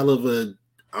a hell of an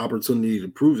opportunity to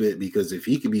prove it, because if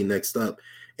he could be next up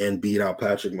and beat out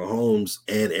Patrick Mahomes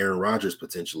and Aaron Rodgers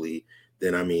potentially,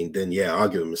 then yeah, I'll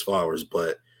give him his flowers.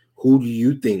 But who do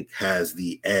you think has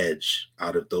the edge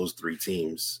out of those 3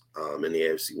 teams in the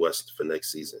AFC West for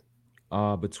next season?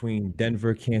 Between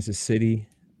Denver, Kansas City,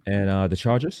 and the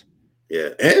Chargers. Yeah,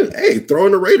 and hey, throw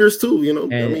in the Raiders too.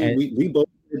 We both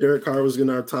Derek Carr was in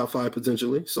our top 5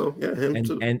 potentially. So yeah, him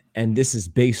too. And this is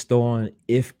based on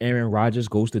if Aaron Rodgers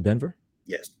goes to Denver.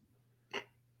 Yes.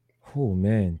 Oh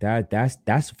man,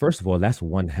 that's first of all, that's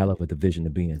one hell of a division to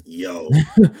be in. Yo,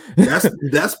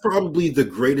 that's probably the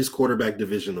greatest quarterback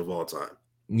division of all time.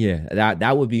 Yeah,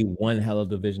 that would be one hell of a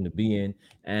division to be in,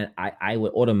 and I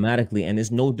would automatically, and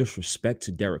there's no disrespect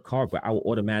to Derek Carr, but I would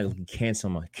automatically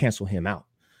cancel him out.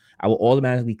 I will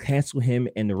automatically cancel him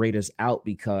and the Raiders out,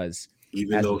 because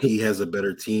even though he has a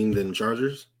better team than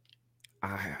Chargers,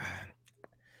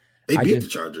 they beat the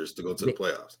Chargers to go to the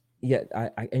playoffs. Yeah,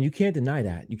 and you can't deny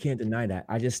that.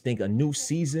 I just think a new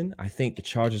season, I think the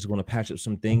Chargers are going to patch up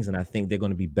some things, and I think they're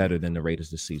going to be better than the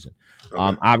Raiders this season.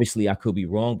 Okay. Obviously, I could be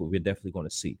wrong, but we're definitely going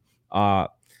to see.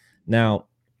 Now,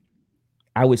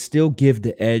 I would still give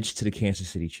the edge to the Kansas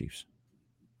City Chiefs.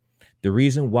 The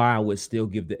reason why I would still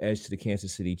give the edge to the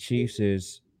Kansas City Chiefs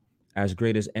is, as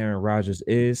great as Aaron Rodgers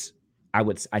is, I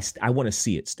want to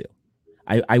see it still.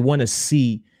 I want to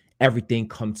see everything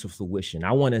come to fruition.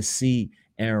 I want to see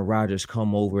Aaron Rodgers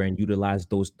come over and utilize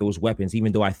those weapons,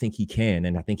 even though I think he can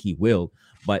and I think he will,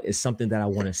 but it's something that I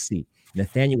want to see.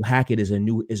 Nathaniel Hackett is a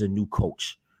new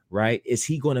coach, right? Is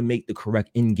he going to make the correct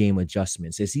in-game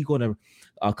adjustments? Is he going to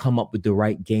come up with the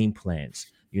right game plans?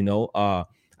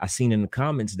 I seen in the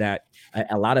comments that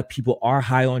a lot of people are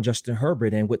high on Justin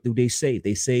Herbert, and what do they say?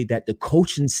 They say that the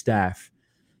coaching staff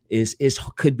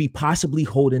could be possibly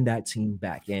holding that team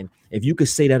back. And if you could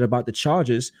say that about the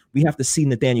Chargers, we have to see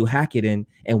Nathaniel Hackett and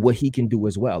what he can do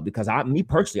as well. Because me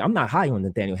personally, I'm not high on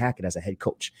Nathaniel Hackett as a head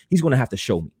coach. He's going to have to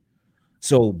show me.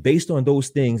 So based on those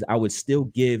things, I would still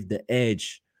give the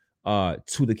edge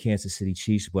to the Kansas City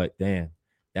Chiefs. But damn,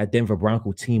 that Denver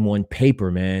Bronco team on paper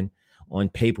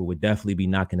would definitely be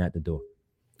knocking at the door.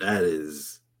 That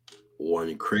is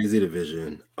one crazy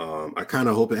division. I kind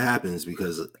of hope it happens,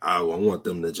 because I want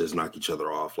them to just knock each other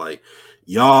off. Like,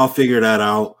 y'all figure that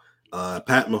out.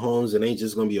 Pat Mahomes, it ain't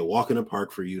just gonna be a walk in the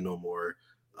park for you no more.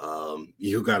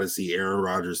 You got to see Aaron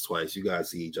Rodgers twice. You got to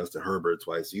see Justin Herbert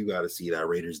twice. You got to see that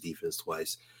Raiders defense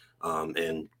twice,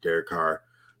 and Derek Carr.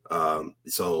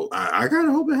 So I kind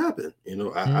of hope it happen.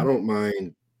 I don't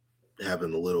mind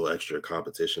having a little extra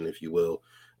competition, if you will.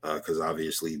 because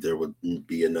obviously there would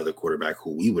be another quarterback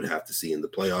who we would have to see in the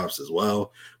playoffs as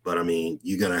well. But I mean,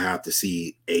 you're gonna have to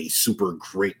see a super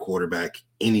great quarterback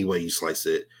any way you slice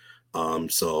it.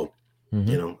 So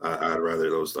you know, I'd rather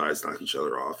those guys knock each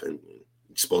other off and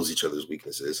expose each other's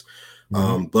weaknesses.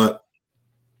 But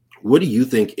what do you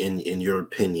think, in your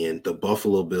opinion, the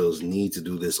Buffalo Bills need to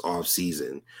do this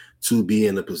offseason to be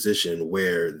in a position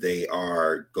where they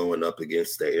are going up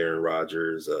against the Aaron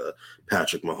Rodgers,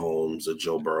 Patrick Mahomes,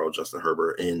 Joe Burrow, Justin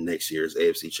Herbert in next year's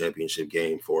AFC Championship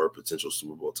game for a potential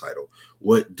Super Bowl title?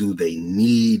 What do they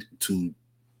need to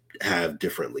have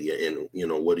differently? And, you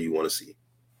know, what do you want to see?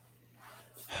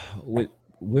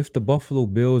 With the Buffalo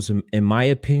Bills, in my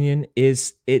opinion,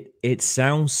 it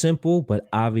sounds simple, but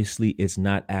obviously it's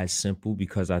not as simple,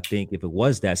 because I think if it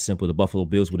was that simple, the Buffalo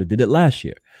Bills would have did it last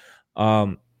year.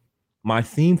 My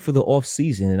theme for the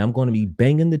offseason, and I'm going to be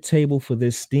banging the table for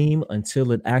this theme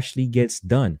until it actually gets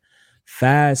done: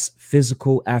 fast,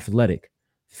 physical, athletic.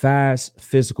 Fast,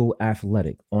 physical,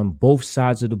 athletic. On both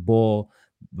sides of the ball,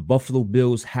 the Buffalo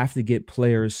Bills have to get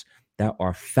players that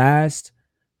are fast,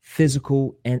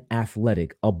 physical, and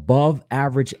athletic, above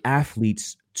average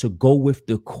athletes, to go with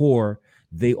the core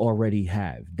they already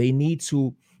have. They need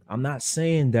to, I'm not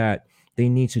saying that they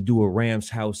need to do a Rams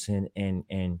house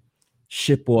and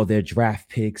ship all their draft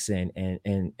picks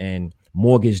and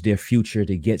mortgage their future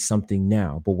to get something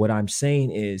now. But what I'm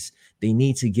saying is they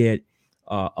need to get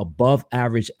above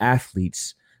average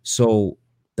athletes, so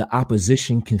the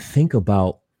opposition can think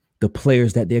about the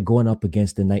players that they're going up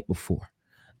against the night before.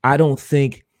 I don't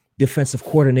think defensive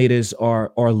coordinators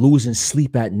are losing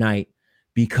sleep at night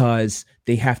because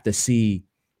they have to see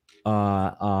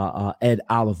Ed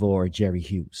Oliver or Jerry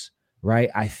Hughes, right?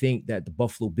 I think that the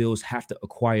Buffalo Bills have to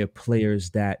acquire players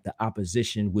that the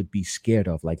opposition would be scared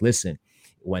of. Like, listen,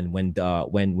 when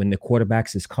the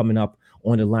quarterbacks is coming up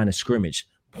on the line of scrimmage,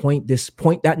 point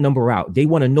that number out. They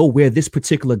want to know where this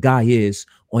particular guy is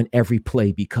on every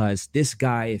play, because this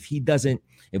guy, if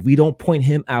we don't point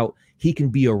him out, he can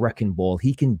be a wrecking ball.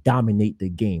 He can dominate the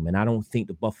game. And I don't think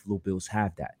the Buffalo Bills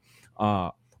have that.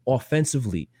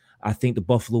 Offensively, I think the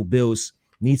Buffalo Bills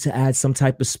need to add some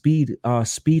type of speed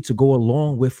to go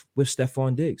along with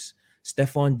Stephon Diggs.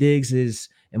 Stephon Diggs is,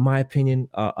 in my opinion,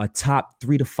 a top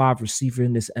 3 to 5 receiver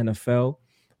in this NFL.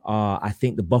 I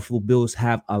think the Buffalo Bills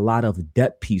have a lot of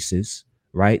depth pieces,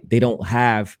 right? They don't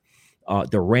have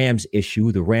the Rams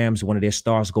issue. The Rams, one of their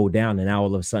stars go down, and now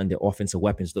all of a sudden their offensive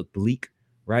weapons look bleak,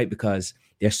 right? Because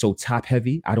they're so top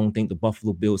heavy. I don't think the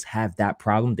Buffalo Bills have that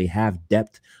problem. They have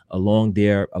depth along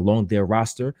their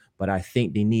roster, but I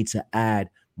think they need to add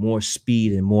more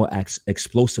speed and more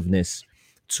explosiveness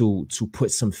to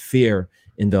put some fear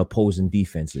in the opposing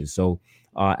defenses. So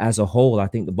as a whole, I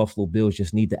think the Buffalo Bills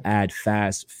just need to add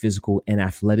fast, physical, and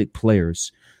athletic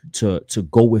players to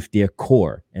go with their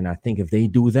core. And I think if they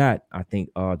do that, I think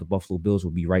the Buffalo Bills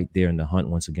will be right there in the hunt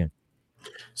once again.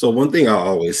 So one thing I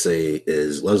always say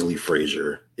is Leslie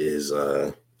Frazier is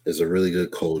a really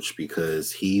good coach,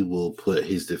 because he will put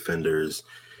his defenders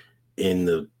in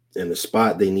the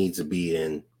spot they need to be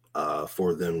in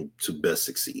for them to best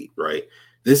succeed, right?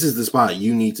 This is the spot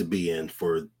you need to be in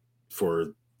for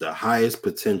the highest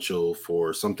potential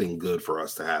for something good for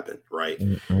us to happen, right?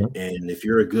 Mm-hmm. And if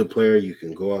you're a good player, you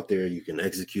can go out there, you can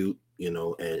execute, you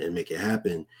know, and make it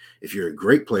happen. If you're a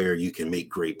great player, you can make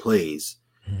great plays.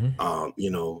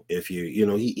 You know, if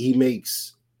he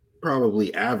makes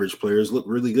probably average players look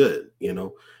really good, you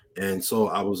know. And so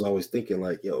I was always thinking,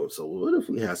 like, yo, so what if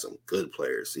we had some good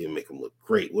players, so you make them look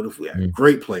great? What if we had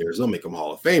great players? They'll make them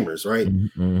Hall of Famers, right?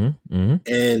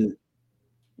 And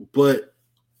but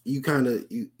you kind of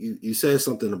you said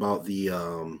something about the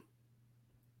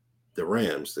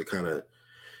Rams that kind of.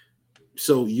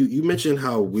 So you mentioned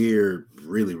how we're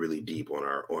really, really deep on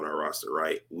our roster,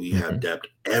 right? We have depth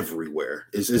everywhere.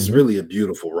 It's really a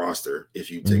beautiful roster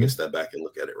if you take a step back and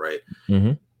look at it, right?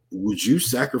 Would you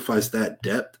sacrifice that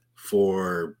depth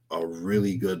for a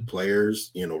really good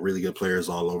players, really good players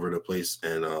all over the place,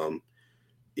 and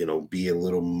be a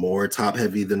little more top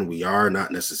heavy than we are?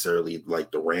 Not necessarily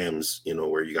like the Rams,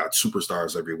 where you got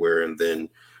superstars everywhere and then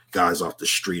guys off the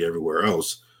street everywhere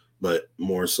else, but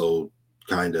more so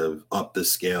kind of up the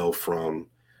scale from,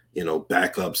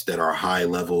 backups that are high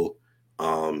level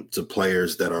to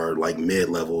players that are like mid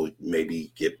level,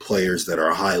 maybe get players that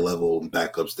are high level and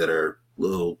backups that are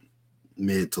little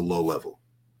mid to low level.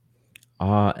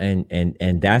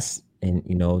 And that's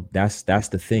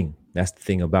the thing. That's the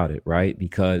thing about it, right?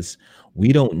 Because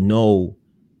we don't know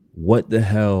what the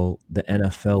hell the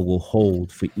NFL will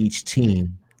hold for each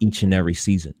team each and every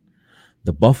season.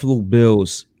 The Buffalo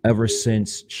Bills, ever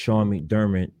since Sean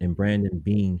McDermott and Brandon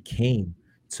Beane came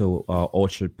to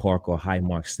Orchard Park or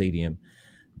Highmark Stadium,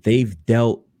 they've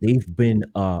been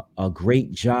a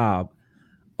great job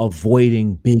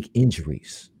avoiding big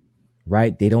injuries,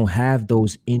 right? They don't have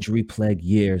those injury plagued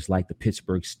years like the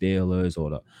Pittsburgh Steelers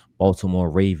or the Baltimore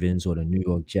Ravens or the New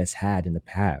York Jets had in the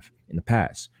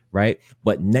past, right?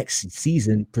 But next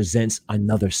season presents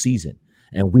another season,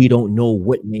 and we don't know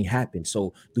what may happen.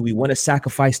 So, do we want to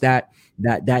sacrifice that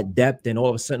depth? And all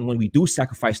of a sudden, when we do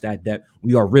sacrifice that depth,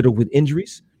 we are riddled with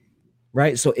injuries,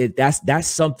 right? So that's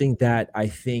something that I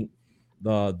think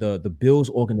the Bills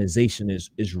organization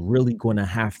is really going to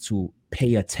have to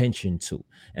pay attention to.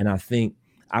 And I think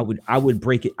I would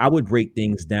break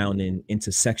things down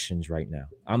into sections right now.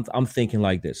 I'm thinking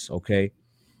like this, okay?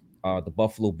 The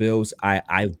Buffalo Bills,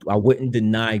 I wouldn't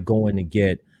deny going to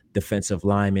get defensive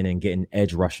linemen and getting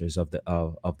edge rushers of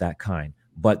that kind.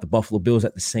 But the Buffalo Bills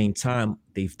at the same time,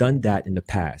 they've done that in the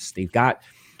past. They've got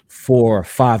 4 or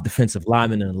 5 defensive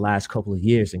linemen in the last couple of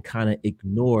years and kind of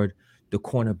ignored the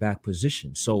cornerback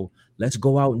position. So let's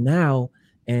go out now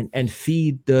and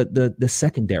feed the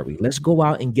secondary. Let's go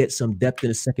out and get some depth in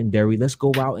the secondary. Let's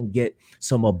go out and get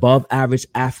some above average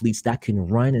athletes that can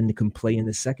run and can play in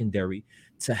the secondary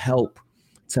to help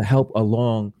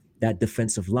along that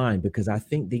defensive line, because I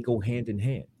think they go hand in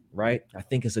hand, right? I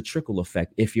think it's a trickle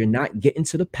effect. If you're not getting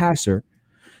to the passer,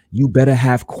 you better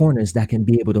have corners that can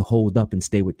be able to hold up and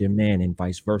stay with their man and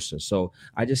vice versa. So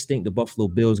I just think the Buffalo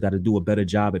Bills got to do a better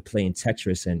job at playing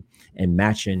Tetris and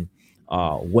matching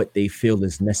what they feel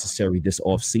is necessary this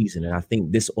offseason. And I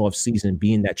think this offseason,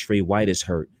 being that Trey White is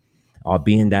hurt,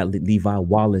 being that Levi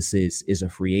Wallace is a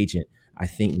free agent, I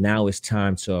think now it's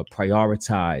time to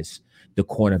prioritize the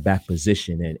cornerback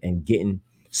position and getting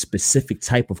specific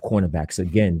type of cornerbacks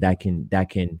again that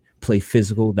can play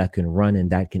physical, that can run, and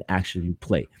that can actually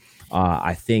play.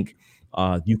 I think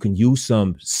you can use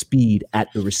some speed at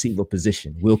the receiver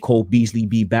position. Will Cole Beasley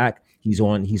be back? He's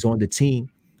on the team,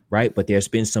 right? But there's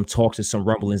been some talks and some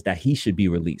rumblings that he should be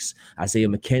released. Isaiah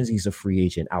McKenzie's a free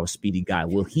agent, our speedy guy.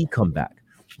 Will he come back?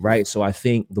 Right. So I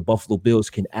think the Buffalo Bills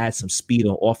can add some speed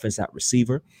on offense at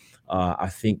receiver. I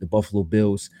think the Buffalo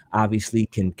Bills obviously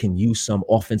can use some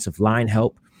offensive line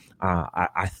help.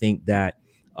 I think that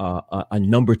a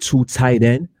number 2 tight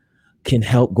end can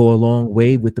help go a long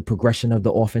way with the progression of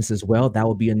the offense as well. That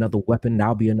will be another weapon.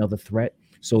 That'll be another threat.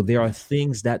 So there are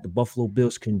things that the Buffalo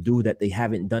Bills can do that they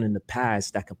haven't done in the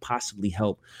past that could possibly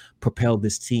help propel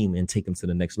this team and take them to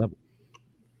the next level.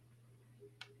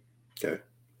 Okay.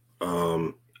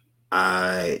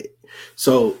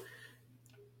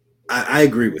 I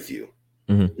agree with you.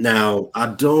 Mm-hmm. Now, I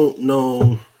don't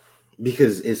know,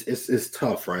 because it's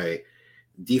tough, right?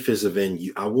 Defensive end,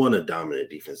 I want a dominant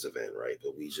defensive end, right?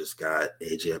 But we just got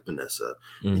AJ Epinesa,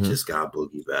 we just got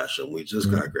Boogie Basham, we just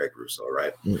got Greg Rousseau,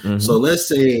 right? So let's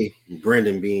say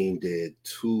Brandon Beane did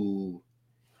 2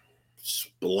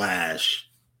 splash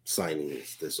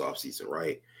signings this offseason,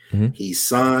 right? He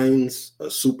signs a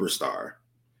superstar,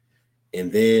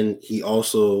 and then he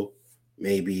also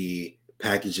maybe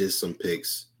packages some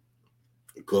picks,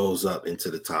 goes up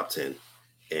into the top 10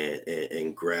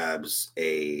 and grabs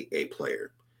a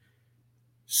player.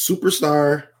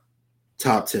 Superstar,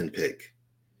 top 10 pick,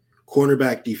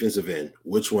 cornerback, defensive end.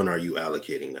 Which one are you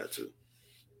allocating that to?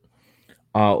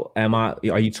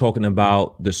 Are you talking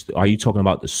about this? Are you talking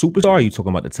about the superstar? Or are you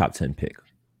talking about the top 10 pick?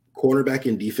 Cornerback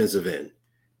and defensive end.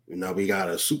 Now we got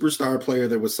a superstar player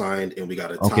that was signed, and we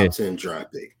got a top 10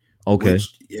 draft pick. Okay.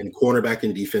 And cornerback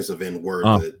and defensive end were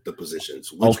the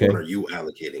positions. Which one are you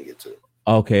allocating it to?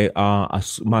 Okay.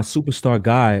 My superstar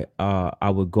guy, I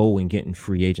would go and get in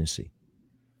free agency.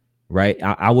 Right.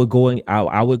 I would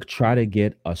try to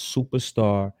get a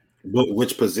superstar. But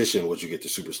which position would you get the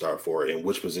superstar for, and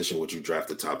which position would you draft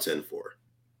the top 10 for?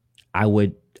 I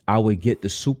would get the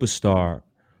superstar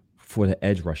for the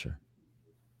edge rusher.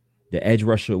 The edge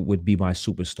rusher would be my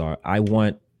superstar. I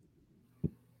want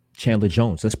Chandler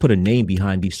Jones. Let's put a name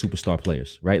behind these superstar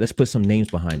players, right? Let's put some names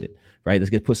behind it, right?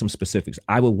 Let's put some specifics.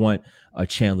 I would want a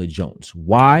Chandler Jones.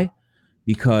 Why?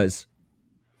 Because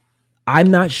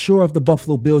I'm not sure if the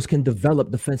Buffalo Bills can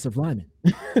develop defensive linemen.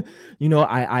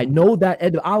 I know that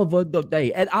Ed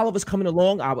Oliver's coming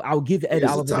along. I'll give Ed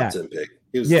Oliver that.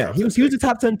 He was a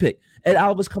top 10 pick. Ed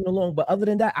Oliver's coming along, but other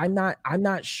than that, I'm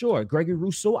not sure. Gregory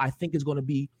Rousseau, I think, is going to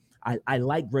be. I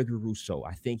like Gregory Rousseau.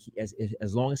 I think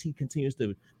as long as he continues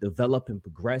to develop and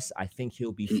progress, I think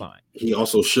he'll be fine. He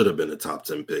also should have been a top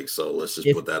 10 pick. So let's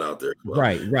just put that out there. Well.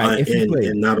 Right.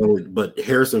 And not only, but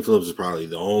Harrison Phillips is probably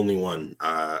the only one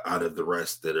out of the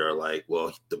rest that are like,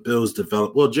 well, the Bills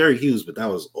developed. Well, Jerry Hughes, but that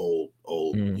was old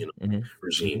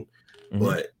regime.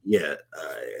 But yeah,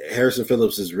 Harrison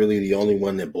Phillips is really the only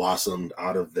one that blossomed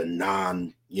out of the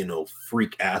non,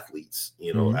 freak athletes,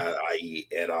 i.e.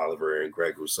 Ed Oliver and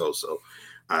Greg Rousseau. So,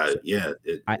 I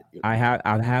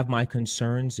have my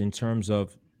concerns in terms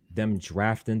of them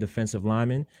drafting defensive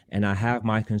linemen, and I have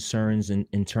my concerns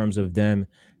in terms of them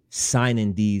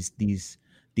signing these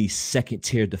second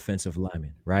tier defensive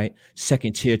linemen. Right,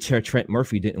 second tier Trent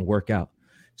Murphy didn't work out.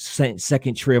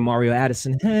 Second tier Mario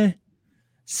Addison,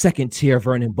 second tier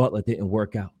Vernon Butler didn't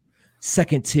work out.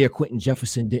 Second tier Quentin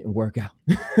Jefferson didn't work out.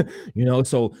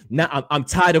 So now I'm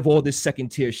tired of all this second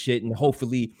tier shit, and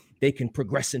hopefully they can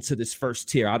progress into this first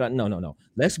tier. No.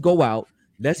 Let's go out.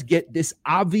 Let's get this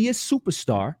obvious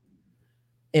superstar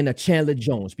in a Chandler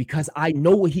Jones, because I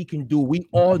know what he can do. We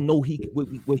all know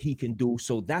what he can do.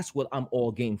 So that's what I'm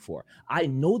all game for. I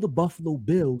know the Buffalo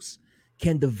Bills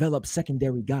can develop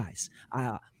secondary guys.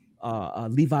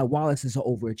 Levi Wallace is an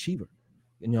overachiever.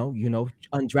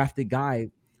 Undrafted guy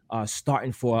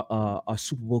starting for a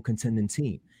Super Bowl contending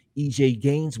team. EJ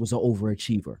Gaines was an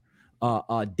overachiever.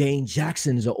 Dane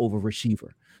Jackson is an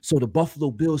overachiever. So the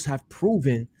Buffalo Bills have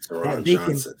proven that they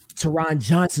can. Teron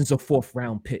Johnson's a 4th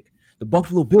round pick. The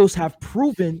Buffalo Bills have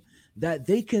proven that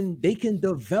they can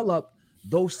develop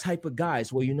those type of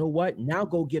guys. Well, you know what? Now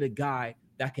go get a guy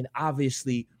that can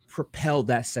obviously propel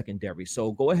that secondary.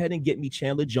 So go ahead and get me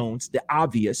Chandler Jones, the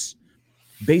obvious,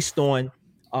 based on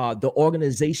the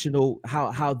organizational,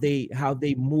 how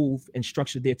they move and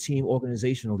structure their team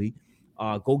organizationally.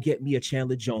 Go get me a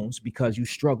Chandler Jones, because you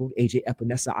struggled. AJ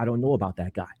Epinesa, I don't know about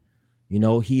that guy.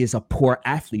 He is a poor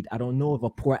athlete. I don't know if a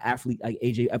poor athlete like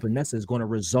AJ Epinesa is going to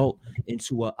result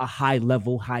into a high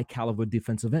level, high caliber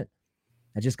defensive end.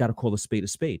 I just got to call a spade a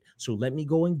spade. So let me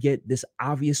go and get this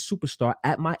obvious superstar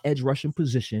at my edge rushing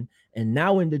position. And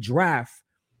now in the draft,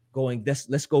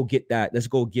 let's go get that. Let's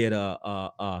go get a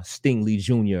Stingley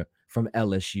Jr. from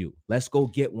LSU. Let's go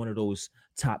get one of those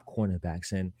top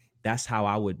cornerbacks. And that's how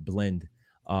I would blend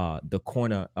the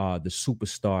corner, the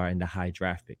superstar, and the high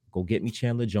draft pick. Go get me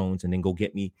Chandler Jones, and then go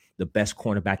get me the best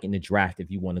cornerback in the draft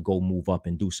if you want to go move up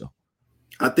and do so.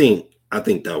 I think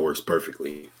that works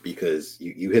perfectly, because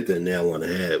you hit the nail on the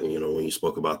head when you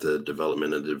spoke about the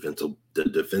development of the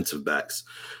defensive backs,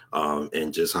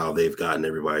 and just how they've gotten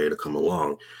everybody to come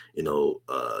along.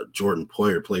 Jordan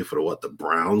Poyer played for the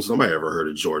Browns. Nobody ever heard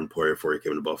of Jordan Poyer before he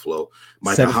came to Buffalo.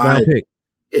 Micah Hyde pick.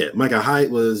 Yeah, Micah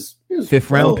Hyde was 5th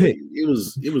round pick. It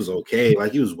was okay.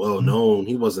 Like, he was well known.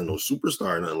 He wasn't no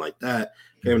superstar or nothing like that.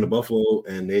 Came to Buffalo,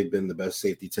 and they've been the best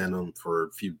safety tandem for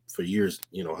years.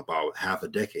 About half a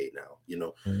decade now.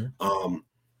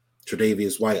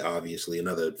 Tre'Davious White, obviously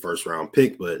another 1st round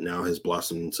pick, but now has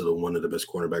blossomed into one of the best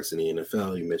cornerbacks in the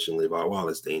NFL. You mentioned Levi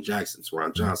Wallace, Dane Jackson,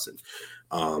 Teron Johnson,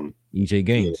 EJ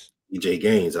Gaines. EJ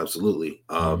Gaines, absolutely.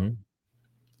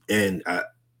 And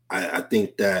I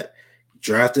think that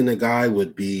drafting a guy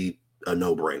would be a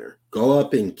no-brainer. Go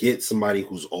up and get somebody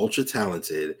who's ultra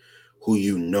talented, who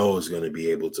is going to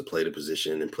be able to play the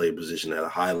position and play a position at a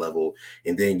high level,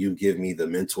 and then you give me the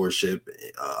mentorship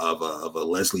of a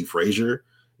Leslie Frazier,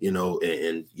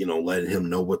 and letting him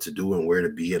know what to do and where to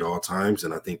be at all times.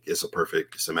 And I think it's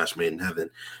a match made in heaven.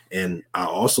 And I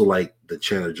also like the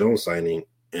Chandler Jones signing,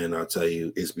 and I'll tell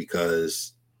you, it's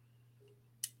because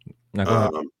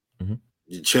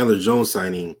Chandler Jones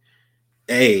signing.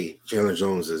 Chandler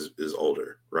Jones is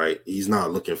older, right? He's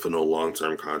not looking for no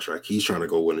long-term contract. He's trying to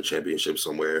go win a championship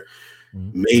somewhere.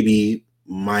 Maybe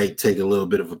might take a little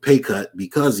bit of a pay cut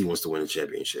because he wants to win a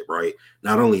championship, right?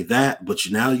 Not only that, but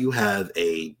now you have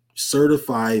a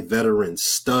certified veteran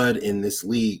stud in this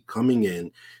league coming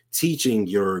in, teaching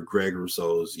your Greg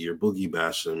Rousseaus, your Boogie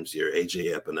Bashams, your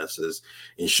AJ Epinesas,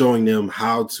 and showing them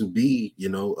how to be,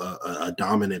 a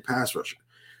dominant pass rusher.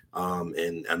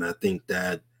 And I think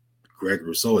that Greg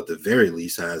Rousseau, at the very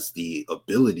least, has the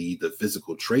ability, the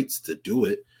physical traits to do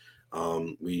it.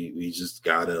 We just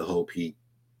gotta hope he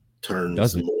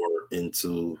turns more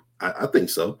into. I think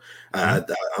so. I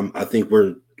think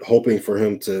we're hoping for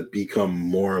him to become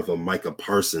more of a Micah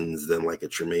Parsons than like a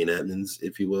Tremaine Edmonds,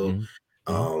 if you will.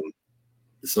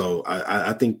 So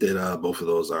I think that both of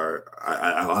those are.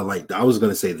 I like. I was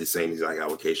going to say the same exact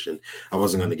allocation. I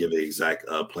wasn't going to give an exact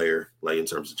player like in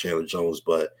terms of Chandler Jones,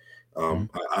 but.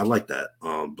 I like that.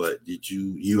 But did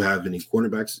you have any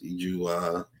cornerbacks you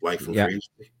like from free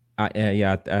agency? I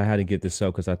had to get this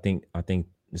up because I think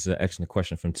this is an excellent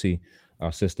question from T,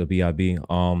 our sister BIB.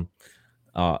 My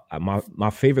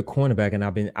favorite cornerback, and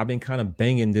I've been kind of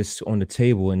banging this on the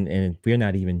table, and we're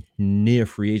not even near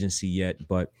free agency yet.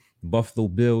 But Buffalo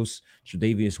Bills,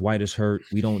 Tre'Davious White is hurt.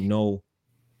 We don't know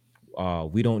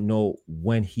We don't know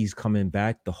when he's coming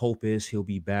back. The hope is he'll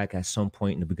be back at some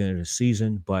point in the beginning of the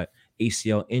season, but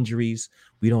ACL injuries,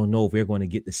 we don't know if we're going to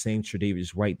get the same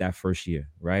Tre'Davious White that first year,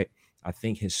 right? I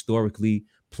think historically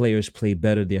players play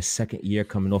better their second year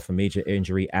coming off a major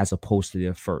injury as opposed to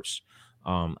their first.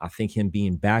 I think him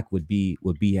being back would be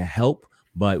a help,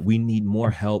 but we need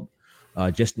more help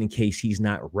just in case he's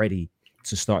not ready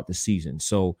to start the season.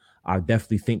 So I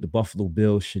definitely think the Buffalo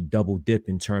Bills should double dip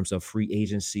in terms of free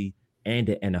agency and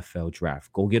the NFL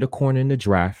draft. Go get a corner in the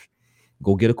draft,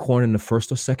 go get a corner in the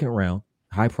first or second round,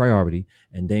 high priority,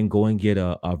 and then go and get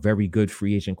a very good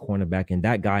free agent cornerback. And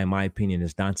that guy, in my opinion,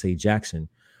 is Dante Jackson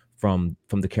from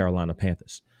the Carolina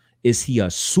Panthers. Is he a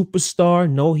superstar?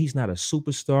 No, he's not a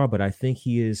superstar, but I think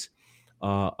he is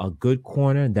a good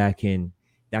corner that can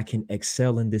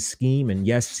excel in this scheme. And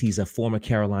yes, he's a former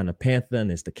Carolina Panther,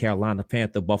 and it's the Carolina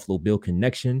Panther Buffalo Bill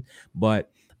connection.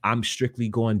 But I'm strictly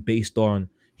going based on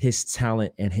his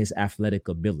talent and his athletic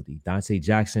ability. Dante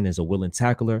Jackson is a willing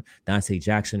tackler. Dante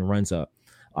Jackson runs a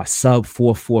sub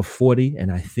 4.40,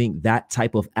 and I think that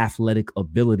type of athletic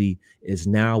ability is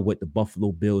now what the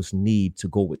Buffalo Bills need to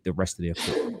go with the rest of their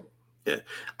core. Yeah,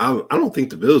 I don't think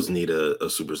the Bills need a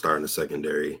superstar in the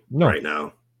secondary right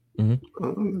now.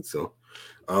 So,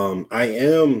 I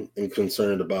am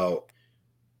concerned about,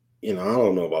 I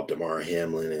don't know about Damar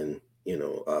Hamlin and,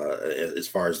 as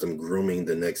far as them grooming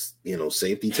the next,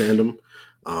 safety tandem.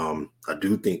 I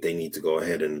do think they need to go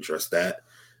ahead and address that,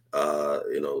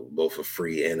 both a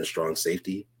free and a strong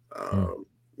safety.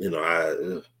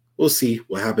 We'll see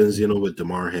what happens, with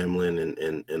Damar Hamlin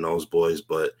and those boys,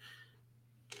 but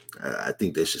I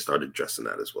think they should start addressing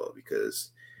that as well,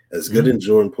 because as good as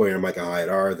Jordan Poyer and Micah Hyde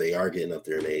are, they are getting up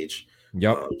there in age.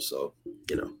 Yep. So,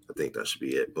 I think that should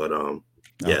be it. But I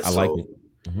like it.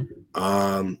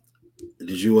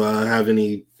 Did you have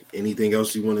anything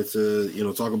else you wanted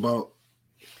to talk about?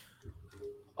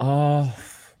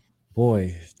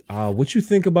 What you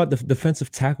think about the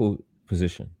defensive tackle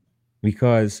position?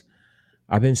 Because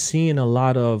I've been seeing a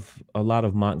lot of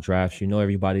mock drafts.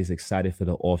 Everybody's excited for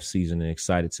the offseason and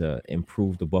excited to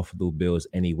improve the Buffalo Bills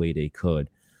any way they could.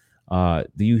 Do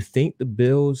you think the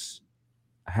Bills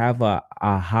have a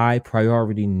high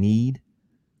priority need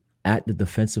at the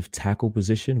defensive tackle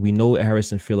position? We know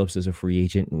Harrison Phillips is a free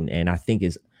agent, and I think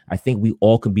we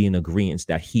all can be in agreement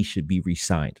that he should be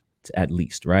re-signed at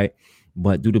least, right?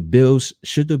 But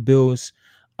should the Bills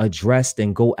address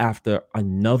and go after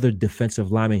another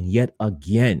defensive lineman yet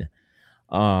again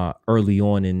early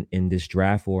on in this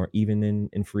draft or even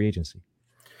in free agency?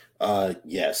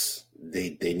 Yes,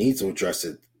 they need to address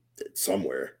it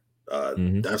somewhere.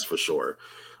 That's for sure.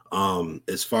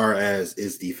 As far as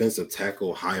is defensive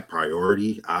tackle high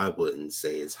priority, I wouldn't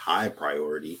say it's high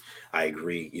priority. I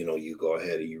agree. You go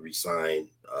ahead and you resign,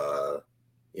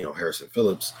 Harrison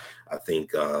Phillips. I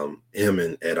think him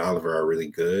and Ed Oliver are really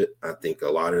good. I think a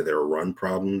lot of their run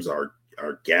problems are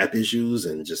gap issues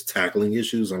and just tackling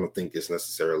issues. I don't think it's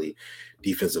necessarily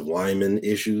defensive lineman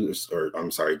issues, or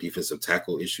I'm sorry, defensive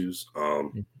tackle issues.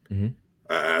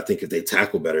 I think if they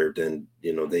tackle better, then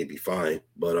they'd be fine.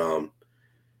 But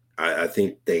I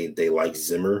think they like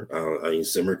Zimmer.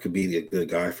 Zimmer could be a good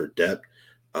guy for depth.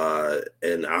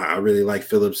 And I really like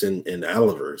Phillips and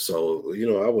Oliver. So,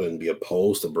 I wouldn't be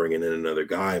opposed to bringing in another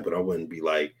guy, but I wouldn't be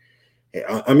like, hey,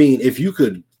 if you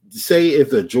could say if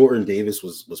the Jordan Davis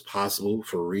was possible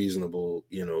for reasonable,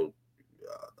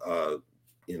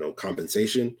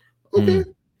 compensation. Okay.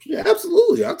 Yeah,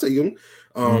 absolutely. I'll take him.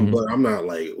 But I'm not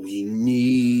like, we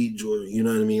need Jordan, you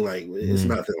know what I mean? Like, it's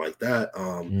nothing like that.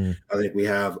 I think we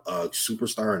have a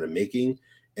superstar in the making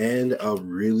and a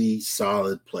really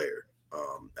solid player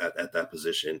at that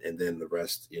position. And then the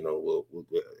rest, will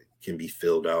can be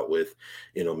filled out with,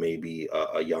 maybe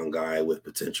a young guy with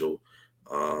potential,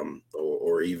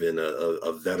 or even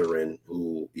a veteran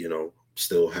who,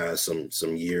 still has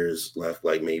some years left,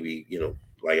 like maybe,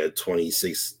 like a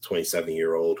 26,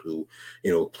 27-year-old who,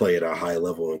 play at a high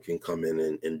level and can come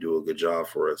in and do a good job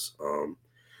for us.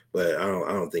 But I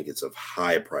don't think it's of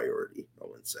high priority. I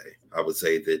would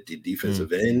say that the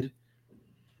defensive end,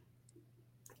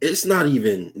 it's not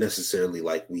even necessarily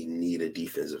like we need a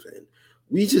defensive end.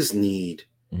 We just need,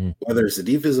 whether it's a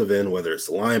defensive end, whether it's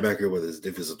a linebacker, whether it's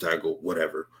defensive tackle,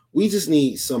 whatever. We just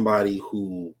need somebody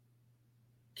who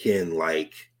can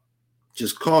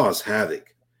just cause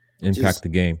havoc. Impact the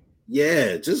game.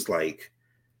 Yeah, that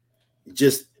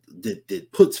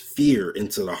puts fear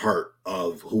into the heart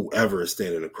of whoever is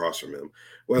standing across from him,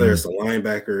 whether it's a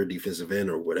linebacker, defensive end,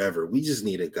 or whatever. We just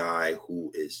need a guy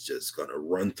who is just gonna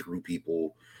run through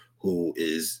people, who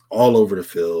is all over the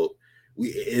field.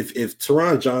 if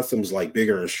Teron Johnson's like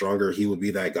bigger and stronger, he would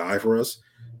be that guy for us.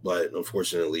 But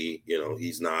unfortunately,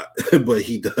 he's not. But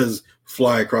he does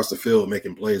fly across the field,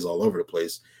 making plays all over the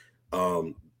place.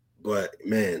 But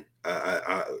man,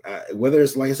 whether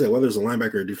it's, like I said, whether it's a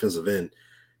linebacker or defensive end,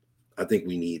 I think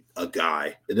we need a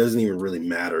guy. It doesn't even really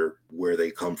matter where they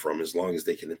come from, as long as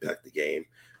they can impact the game.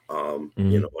 On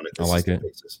a consistent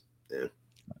basis. Yeah.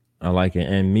 I like it.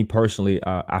 And me personally,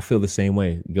 I feel the same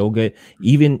way. Go get,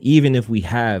 even if we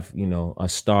have, a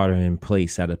starter in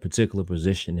place at a particular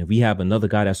position, if we have another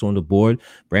guy that's on the board,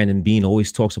 Brandon Beane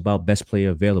always talks about best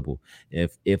player available.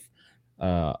 If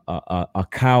a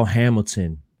Kyle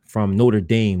Hamilton from Notre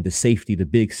Dame, the safety, the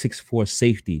big 6'4"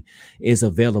 safety, is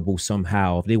available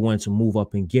somehow, if they wanted to move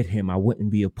up and get him, I wouldn't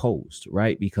be opposed,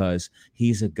 right? Because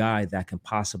he's a guy that can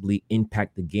possibly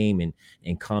impact the game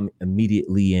and come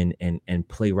immediately and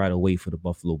play right away for the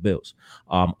Buffalo Bills.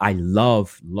 I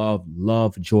love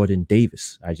Jordan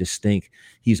Davis. I just think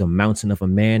he's a mountain of a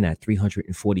man at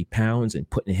 340 pounds, and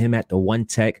putting him at the 1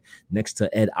 tech next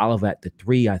to Ed Oliver at the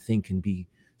 3, I think can be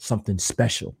something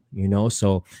special,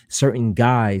 so certain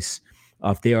guys,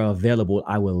 if they are available,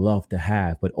 I would love to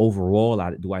have, but overall,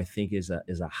 I think is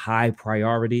a high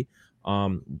priority.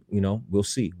 We'll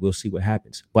see what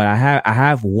happens, but I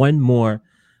have one more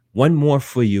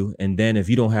for you, and then if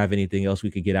you don't have anything else,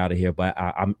 we could get out of here. But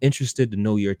I'm interested to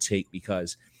know your take,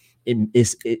 because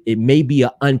it may be an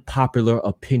unpopular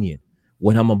opinion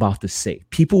what I'm about to say.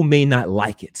 People may not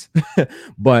like it,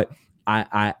 but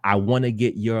I want to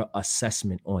get your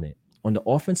assessment on it. On the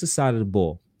offensive side of the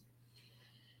ball,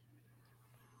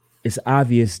 it's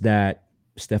obvious that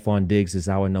Stephon Diggs is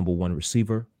our number 1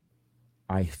 receiver.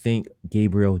 I think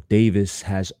Gabriel Davis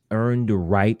has earned the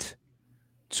right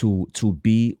to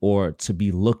be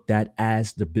looked at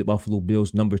as the Buffalo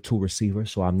Bills number 2 receiver.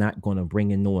 So I'm not going to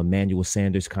bring in no Emmanuel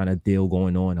Sanders kind of deal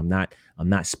going on. I'm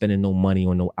not spending no money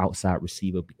on no outside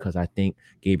receiver, because I think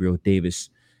Gabriel Davis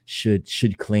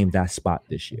should claim that spot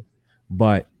this year.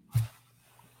 But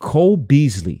Cole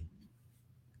Beasley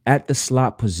at the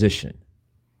slot position,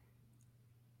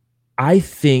 I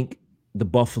think the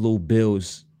Buffalo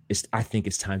Bills I think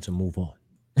it's time to move on.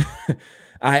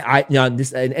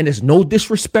 And there's no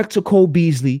disrespect to Cole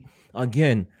Beasley.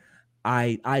 Again,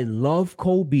 I love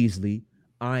Cole Beasley.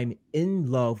 I'm in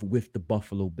love with the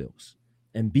Buffalo Bills.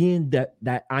 And being that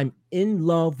I'm in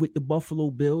love with the Buffalo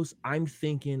Bills, I'm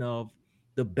thinking of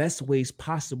the best ways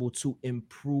possible to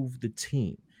improve the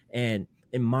team. And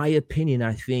in my opinion,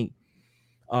 I think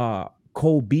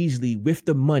Cole Beasley, with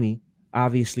the money,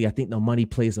 obviously, I think the money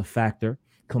plays a factor,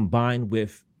 combined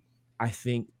with, I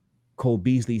think Cole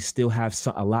Beasley still has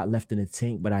a lot left in the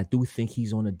tank, but I do think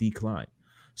he's on a decline.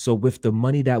 So with the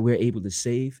money that we're able to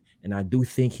save, and I do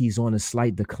think he's on a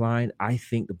slight decline, I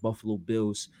think the Buffalo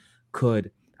Bills could,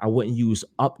 I wouldn't use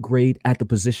upgrade at the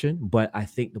position, but I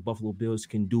think the Buffalo Bills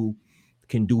can do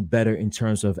better in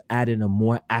terms of adding a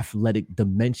more athletic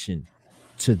dimension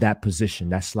to that position,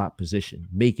 that slot position,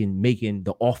 making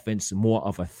the offense more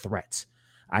of a threat.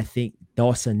 I think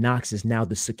Dawson Knox is now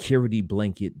the security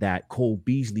blanket that Cole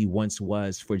Beasley once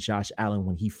was for Josh Allen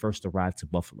when he first arrived to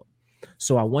Buffalo.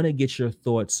 So I want to get your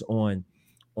thoughts on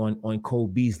Cole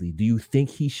Beasley. Do you think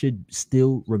he should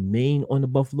still remain on the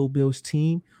Buffalo Bills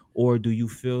team, or do you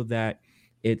feel that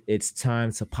it's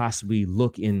time to possibly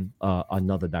look in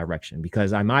another direction?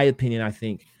 Because in my opinion, I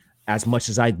think as much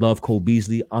as I love Cole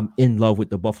Beasley, I'm in love with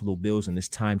the Buffalo Bills, and it's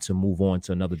time to move on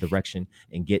to another direction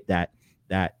and get that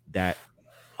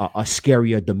a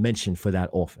scarier dimension for that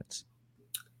offense.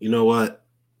 You know what?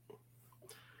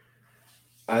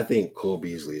 I think Cole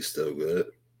Beasley is still good.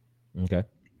 Okay.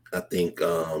 I think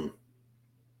a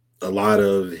lot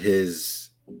of his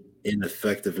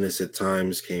ineffectiveness at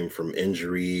times came from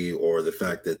injury, or the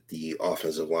fact that the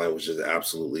offensive line was just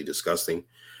absolutely disgusting.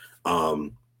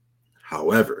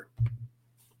 However,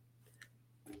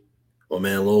 my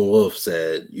man Lone Wolf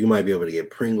said you might be able to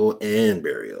get Pringle and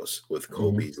Berrios with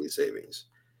Cole Beasley savings.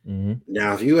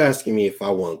 Now, if you asking me if I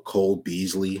want Cole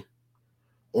Beasley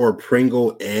or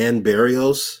Pringle and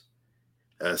Berrios,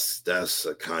 that's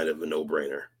a kind of a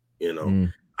no-brainer.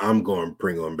 I'm going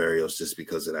Pringle and Berrios just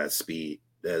because of that speed.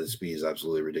 That speed is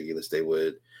absolutely ridiculous. They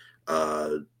would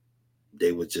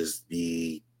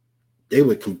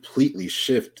completely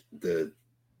shift the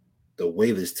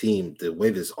way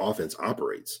this offense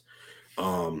operates.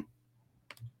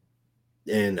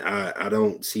 And I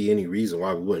don't see any reason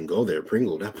why we wouldn't go there.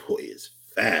 Pringle, that boy is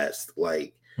fast.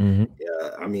 Like,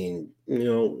 I mean,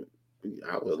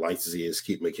 I would like to see us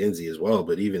keep McKenzie as well.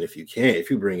 But even if you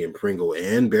bring in Pringle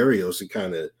and Berrios, it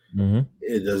kind of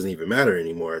it doesn't even matter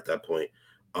anymore at that point.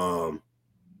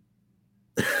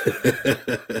 Man,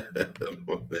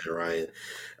 Ryan,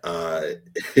 uh,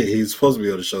 he's supposed to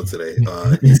be on the show today.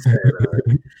 He said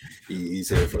he's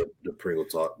here for the Pringle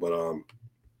talk, but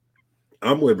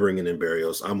I'm with bringing in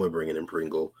Barrios. I'm with bringing in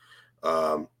Pringle.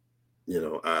 Um,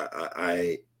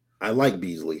 I like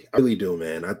Beasley. I really do,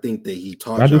 man. I think that he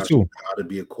taught I do Josh too. how to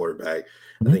be a quarterback.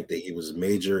 I Mhm. think that he was a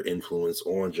major influence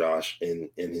on Josh in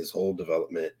his whole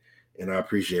development. And I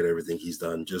appreciate everything he's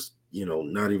done. Just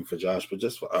not even for Josh, but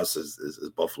just for us as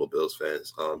Buffalo Bills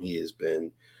fans. He has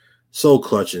been so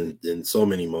clutch in so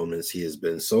many moments. He has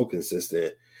been so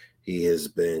consistent. He has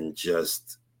been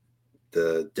just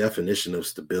the definition of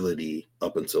stability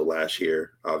up until last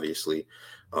year, obviously.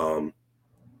 But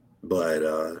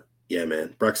yeah,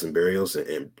 man, Braxton Berrios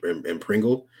and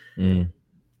Pringle, Mm.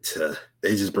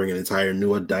 they just bring an entire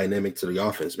new dynamic to the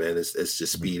offense, man. It's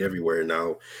just speed everywhere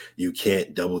now. You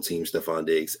can't double team Stephon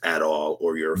Diggs at all,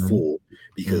 or you're a Mhm. fool.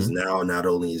 Because Mhm. now not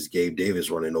only is Gabe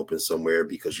Davis running open somewhere,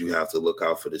 because you have to look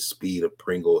out for the speed of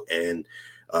Pringle and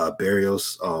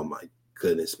Berrios. Oh my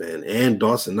goodness, man, and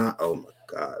Dawson. Not oh my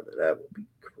god, man, that would be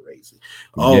crazy.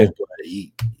 Yeah. Oh, but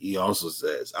he also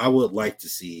says I would like to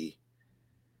see.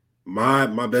 My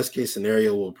best case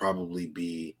scenario will probably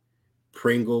be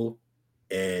Pringle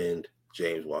and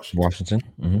James Washington. Washington.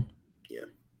 Mhm. Yeah,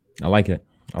 I like it.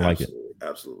 I like it.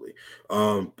 absolutely,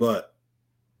 absolutely. But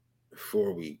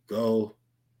before we go,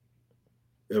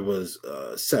 it was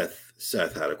Seth.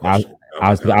 Seth had a I, question.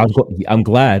 I'm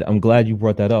kind of I'm glad you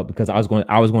brought that up because I was going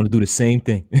to do the same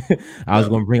thing. I was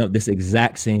going to bring up this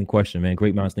exact same question, man.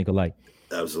 Great minds think alike.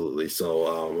 absolutely.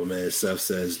 So, my man Seth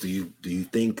says, do you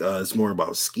think it's more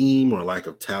about scheme or lack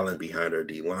of talent behind our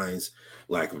D lines,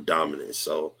 lack of dominance?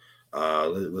 So,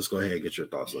 let's go ahead and get your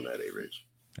thoughts on that, A. Rich.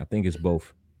 I think it's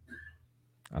both.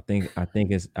 I think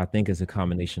it's a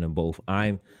combination of both.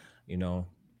 You know,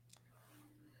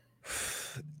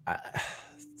 I,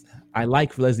 I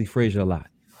like Leslie Frazier a lot.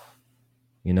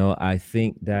 I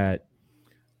think that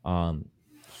um,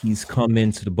 he's come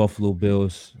into the Buffalo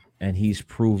Bills and he's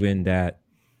proven that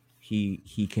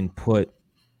he can put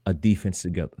a defense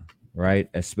together, right?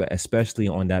 Especially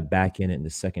on that back end and the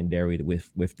secondary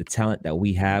with the talent that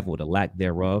we have or the lack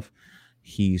thereof.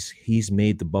 He's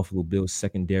made the Buffalo Bills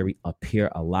secondary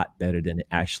appear a lot better than it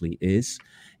actually is.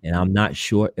 And I'm not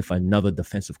sure if another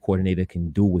defensive coordinator can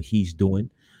do what he's doing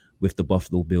with the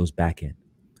Buffalo Bills back end.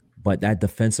 But that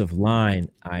defensive line,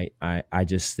 I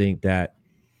just think that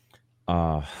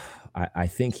uh I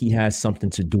think he has something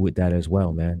to do with that as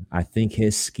well, man. I think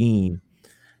his scheme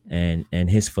and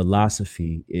his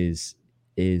philosophy is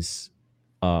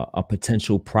a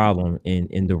potential problem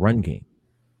in the run game,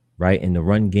 right? In the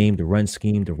run game, the run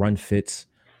scheme, the run fits.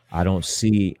 I don't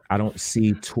see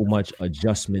too much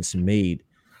adjustments made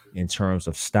in terms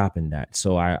of stopping that.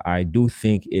 So I do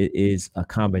think it is a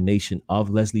combination of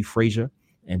Leslie Frazier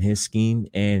and his scheme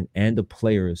and the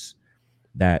players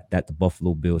that the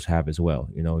Buffalo Bills have as well.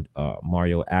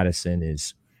 Mario Addison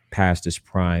is past his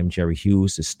prime. Jerry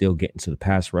Hughes is still getting to the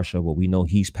pass rusher, but we know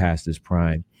he's past his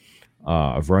prime.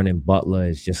 Vernon Butler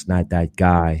is just not that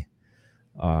guy.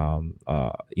 AJ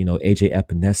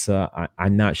Epinesa,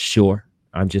 I'm not sure.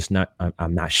 I'm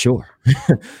not sure.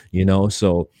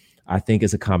 So I think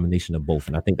it's a combination of both.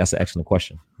 And I think that's an excellent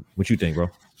question. What you think, bro?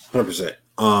 100%.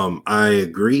 I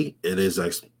agree. It is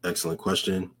excellent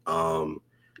question.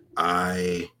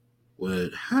 I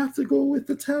would have to go with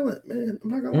the talent, man. I'm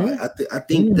not gonna lie.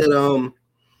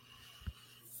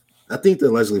 I think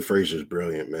that Leslie Frazier is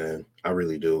brilliant, man. I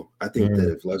really do. I think that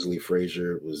if Leslie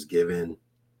Frazier was given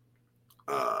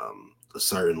a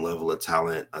certain level of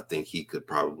talent, I think he could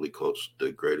probably coach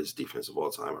the greatest defense of all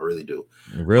time. I really do.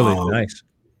 Really nice.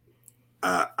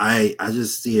 I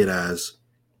just see it as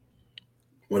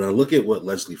when I look at what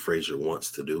Leslie Frazier wants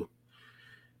to do,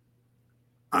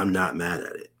 I'm not mad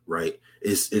at it, right?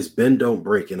 It's bend don't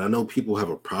break. And I know people have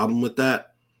a problem with that.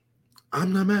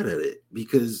 I'm not mad at it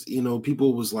because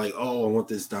people was like, oh, I want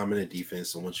this dominant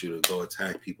defense. I want you to go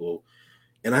attack people.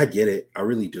 And I get it. I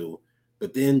really do.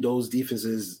 But then those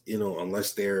defenses,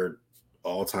 unless they're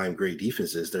all-time great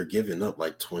defenses, they're giving up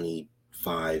like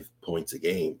 25 points a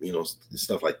game,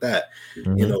 stuff like that.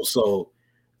 So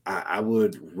I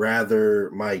would rather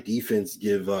my defense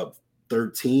give up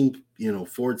 13,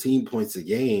 14 points a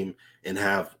game and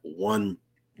have one,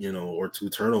 or two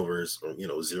turnovers or,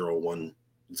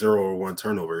 0 or 1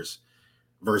 turnovers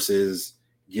versus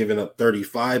giving up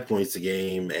 35 points a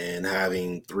game and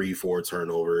having 3-4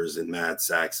 turnovers and mad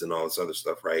sacks and all this other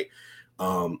stuff, right?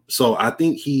 So I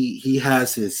think he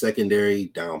has his secondary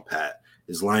down pat.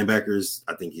 His linebackers,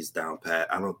 I think he's down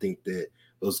pat. I don't think that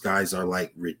those guys are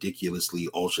like ridiculously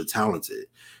ultra talented.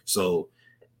 So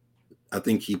I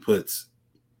think he puts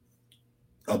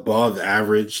above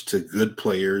average to good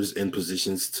players in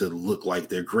positions to look like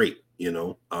they're great, at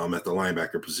the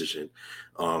linebacker position.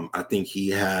 I think he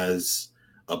has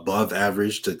above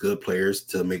average to good players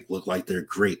to make look like they're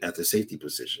great at the safety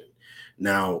position.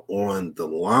 Now on the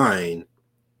line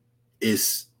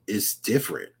is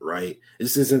different, right?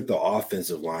 This isn't the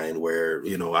offensive line where,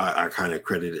 I kind of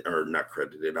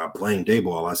I blame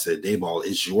Daboll. I said, Daboll,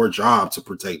 it's your job to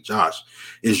protect Josh.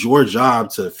 It's your job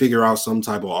to figure out some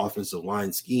type of offensive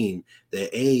line scheme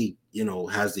that A,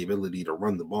 has the ability to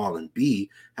run the ball, and B,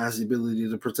 has the ability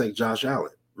to protect Josh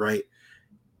Allen, right?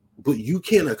 But you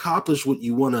can't accomplish what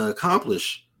you want to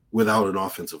accomplish without an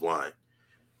offensive line.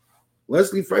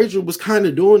 Leslie Frazier was kind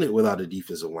of doing it without a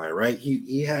defensive line, right?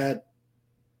 He had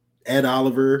Ed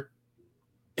Oliver,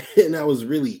 and that was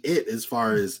really it as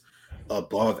far as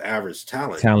above average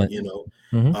talent.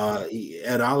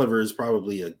 Ed Oliver is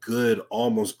probably a good,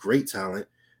 almost great talent,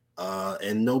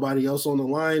 and nobody else on the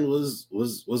line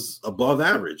was above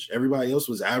average. Everybody else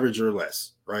was average or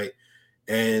less, right?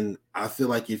 And I feel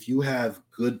like if you have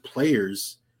good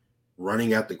players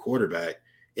running at the quarterback,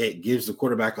 it gives the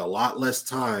quarterback a lot less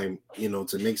time,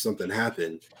 to make something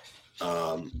happen.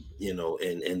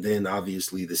 And then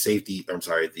obviously the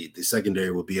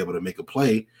secondary will be able to make a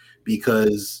play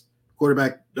because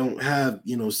quarterback don't have,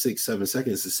 6-7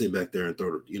 seconds to sit back there and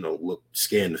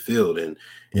scan the field and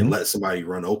let somebody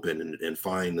run open and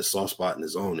find the soft spot in the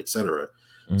zone, etc.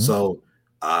 So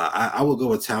I will go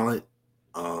with talent.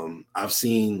 I've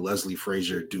seen Leslie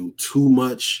Frazier do too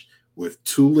much with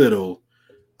too little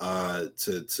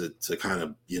to kind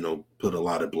of, put a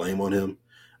lot of blame on him.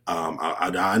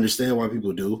 I understand why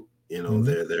people do.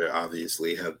 There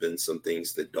obviously have been some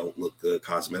things that don't look good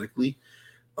cosmetically.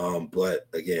 But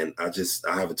again, I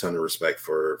have a ton of respect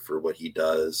for what he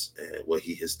does and what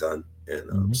he has done.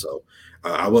 And so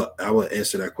I will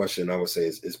answer that question. I would say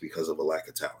it's because of a lack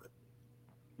of talent.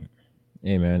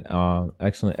 Hey man,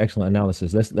 excellent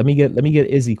analysis. Let me get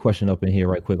Izzy question up in here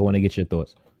right quick. I want to get your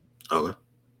thoughts. Okay.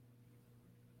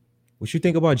 What you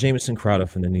think about Jamison Crowder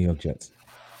from the New York Jets?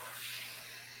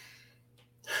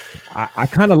 I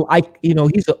kind of like,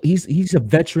 he's a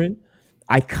veteran.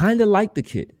 I kind of like the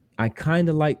kid.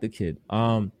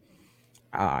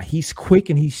 He's quick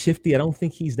and he's shifty. I don't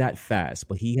think he's that fast,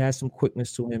 but he has some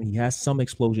quickness to him. He has some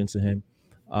explosion to him.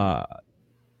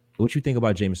 What you think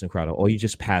about Jamison Crowder, or you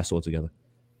just pass altogether?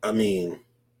 I mean,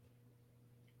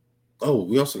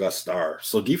 we also got Star.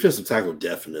 So defensive tackle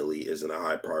definitely isn't a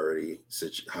high priority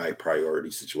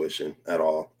situation at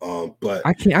all. But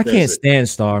I can't stand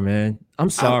Star, man. I'm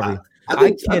sorry.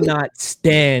 I cannot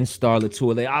stand Star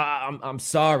Latuile. I'm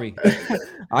sorry.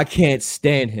 I can't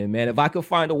stand him, man. If I could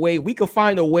find a way, we could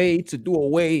find a way to do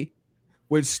away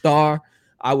with Star.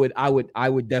 I would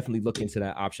definitely look into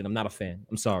that option. I'm not a fan.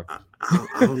 I'm sorry. I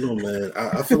don't know, man.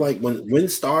 I feel like when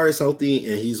Star is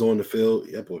healthy and he's on the field,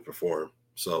 that boy perform.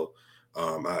 So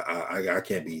I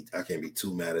can't be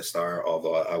too mad at Star,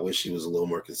 although I wish he was a little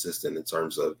more consistent in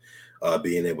terms of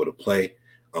being able to play.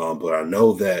 But I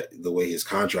know that the way his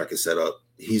contract is set up,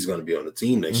 he's going to be on the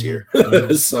team next year.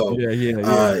 So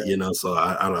so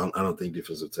I don't think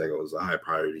defensive tackle is a high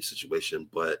priority situation.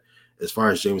 But as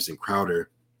far as Jamison Crowder,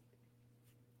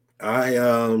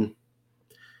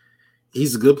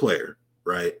 he's a good player,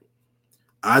 right?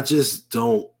 I just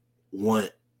don't want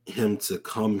him to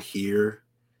come here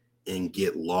and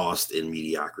get lost in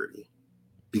mediocrity,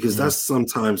 because that's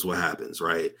sometimes what happens,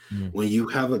 right? When you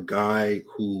have a guy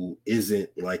who isn't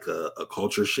like a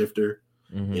culture shifter,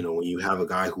 when you have a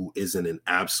guy who isn't an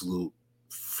absolute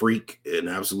freak, an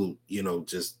absolute,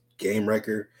 just game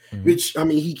wrecker, which, I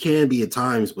mean, he can be at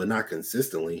times, but not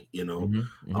consistently,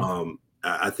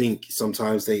 I think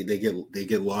sometimes they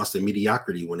get lost in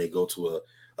mediocrity when they go to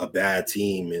a bad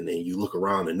team, and then you look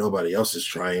around and nobody else is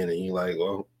trying, and you're like,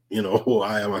 well,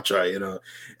 why am I trying?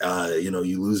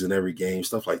 You lose in every game,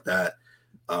 stuff like that.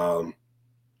 I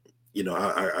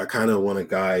kind of want a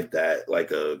guy that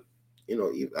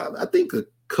I think a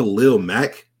Khalil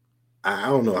Mack. I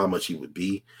don't know how much he would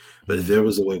be, but if there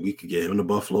was a way we could get him to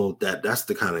Buffalo, that's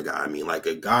the kind of guy. I mean, like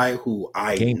a guy who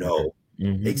I know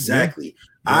exactly.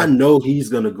 Yeah. I know he's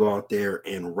gonna go out there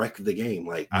and wreck the game.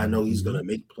 Like I know he's gonna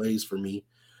make plays for me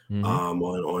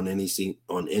on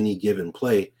any given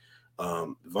play.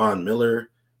 Von Miller,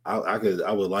 I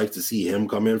would like to see him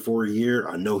come in for a year.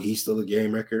 I know he's still a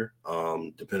game wrecker,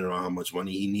 depending on how much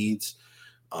money he needs.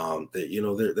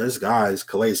 There's guys.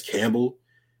 Calais Campbell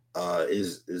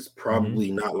is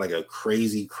probably not like a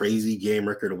crazy game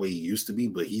wrecker the way he used to be,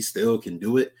 but he still can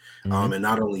do it. And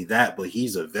not only that, but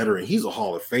he's a veteran. He's a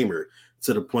Hall of Famer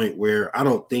to the point where I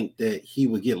don't think that he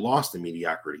would get lost in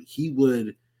mediocrity. He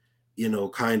would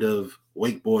kind of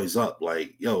wake boys up.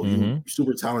 Like, yo, you're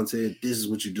super talented. This is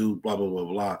what you do, blah, blah, blah,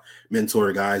 blah.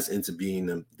 Mentor guys into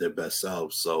being their best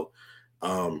selves. So,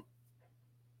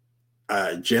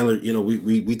 Chandler,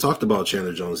 we talked about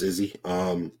Chandler Jones, Izzy.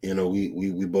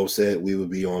 We both said we would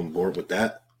be on board with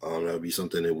that. That would be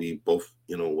something that we both,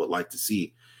 would like to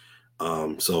see.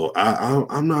 So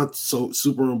I'm not so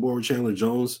super on board with Chandler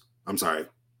Jones. I'm sorry,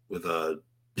 with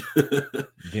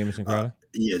Jamison Crowder.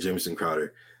 Yeah, Jamison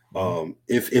Crowder.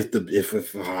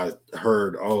 If I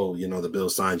heard, the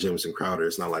Bills signed Jamison Crowder,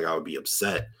 it's not like I would be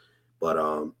upset, but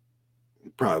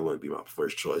probably wouldn't be my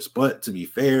first choice. But to be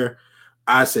fair,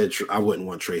 I said I wouldn't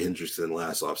want Trey Hendrickson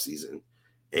last offseason,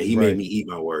 and he made me eat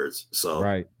my words. So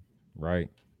right,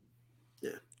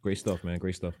 yeah, great stuff, man.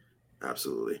 Great stuff.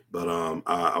 Absolutely. But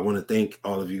I want to thank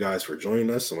all of you guys for joining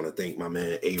us. I want to thank my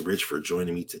man A Rich for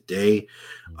joining me today.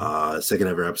 Second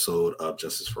ever episode of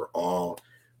Justice for All.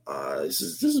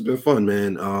 This has been fun,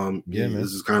 man. Man.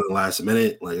 This is kind of last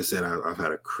minute. Like I said, I've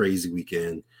had a crazy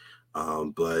weekend.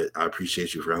 But I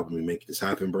appreciate you for helping me make this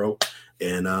happen, bro.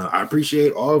 And I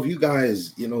appreciate all of you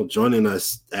guys, joining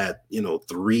us at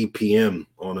 3 p.m.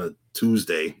 on a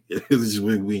Tuesday.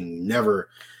 We never,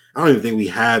 I don't even think we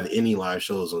have any live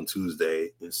shows on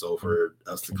Tuesday. And so for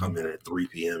us to come in at 3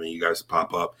 p.m. and you guys to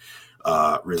pop up,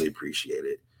 really appreciate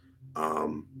it.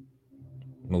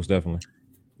 Most definitely.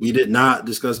 We did not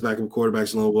discuss backup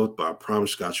quarterbacks in Lone, but I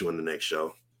promise got you on the next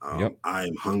show. I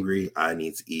am hungry. I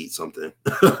need to eat something.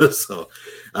 So,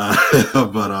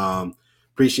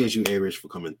 appreciate you, A-Rich, for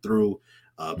coming through.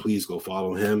 Please go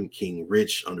follow him, King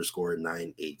Rich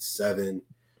 _987,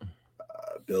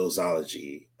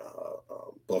 Billsology,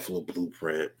 Buffalo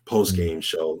Blueprint, post-game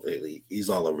show lately. He's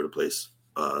all over the place.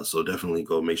 So definitely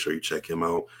go make sure you check him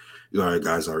out. You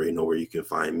guys already know where you can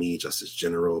find me, Justice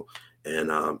General.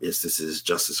 And this is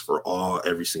Justice for All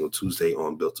every single Tuesday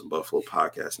on Built in Buffalo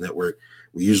Podcast Network.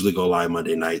 We usually go live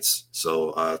Monday nights,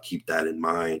 so keep that in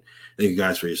mind. Thank you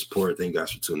guys for your support. Thank you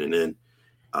guys for tuning in.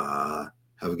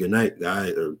 Have a good night,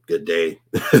 guys, or good day.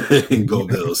 Go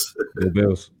Bills. Go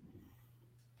Bills.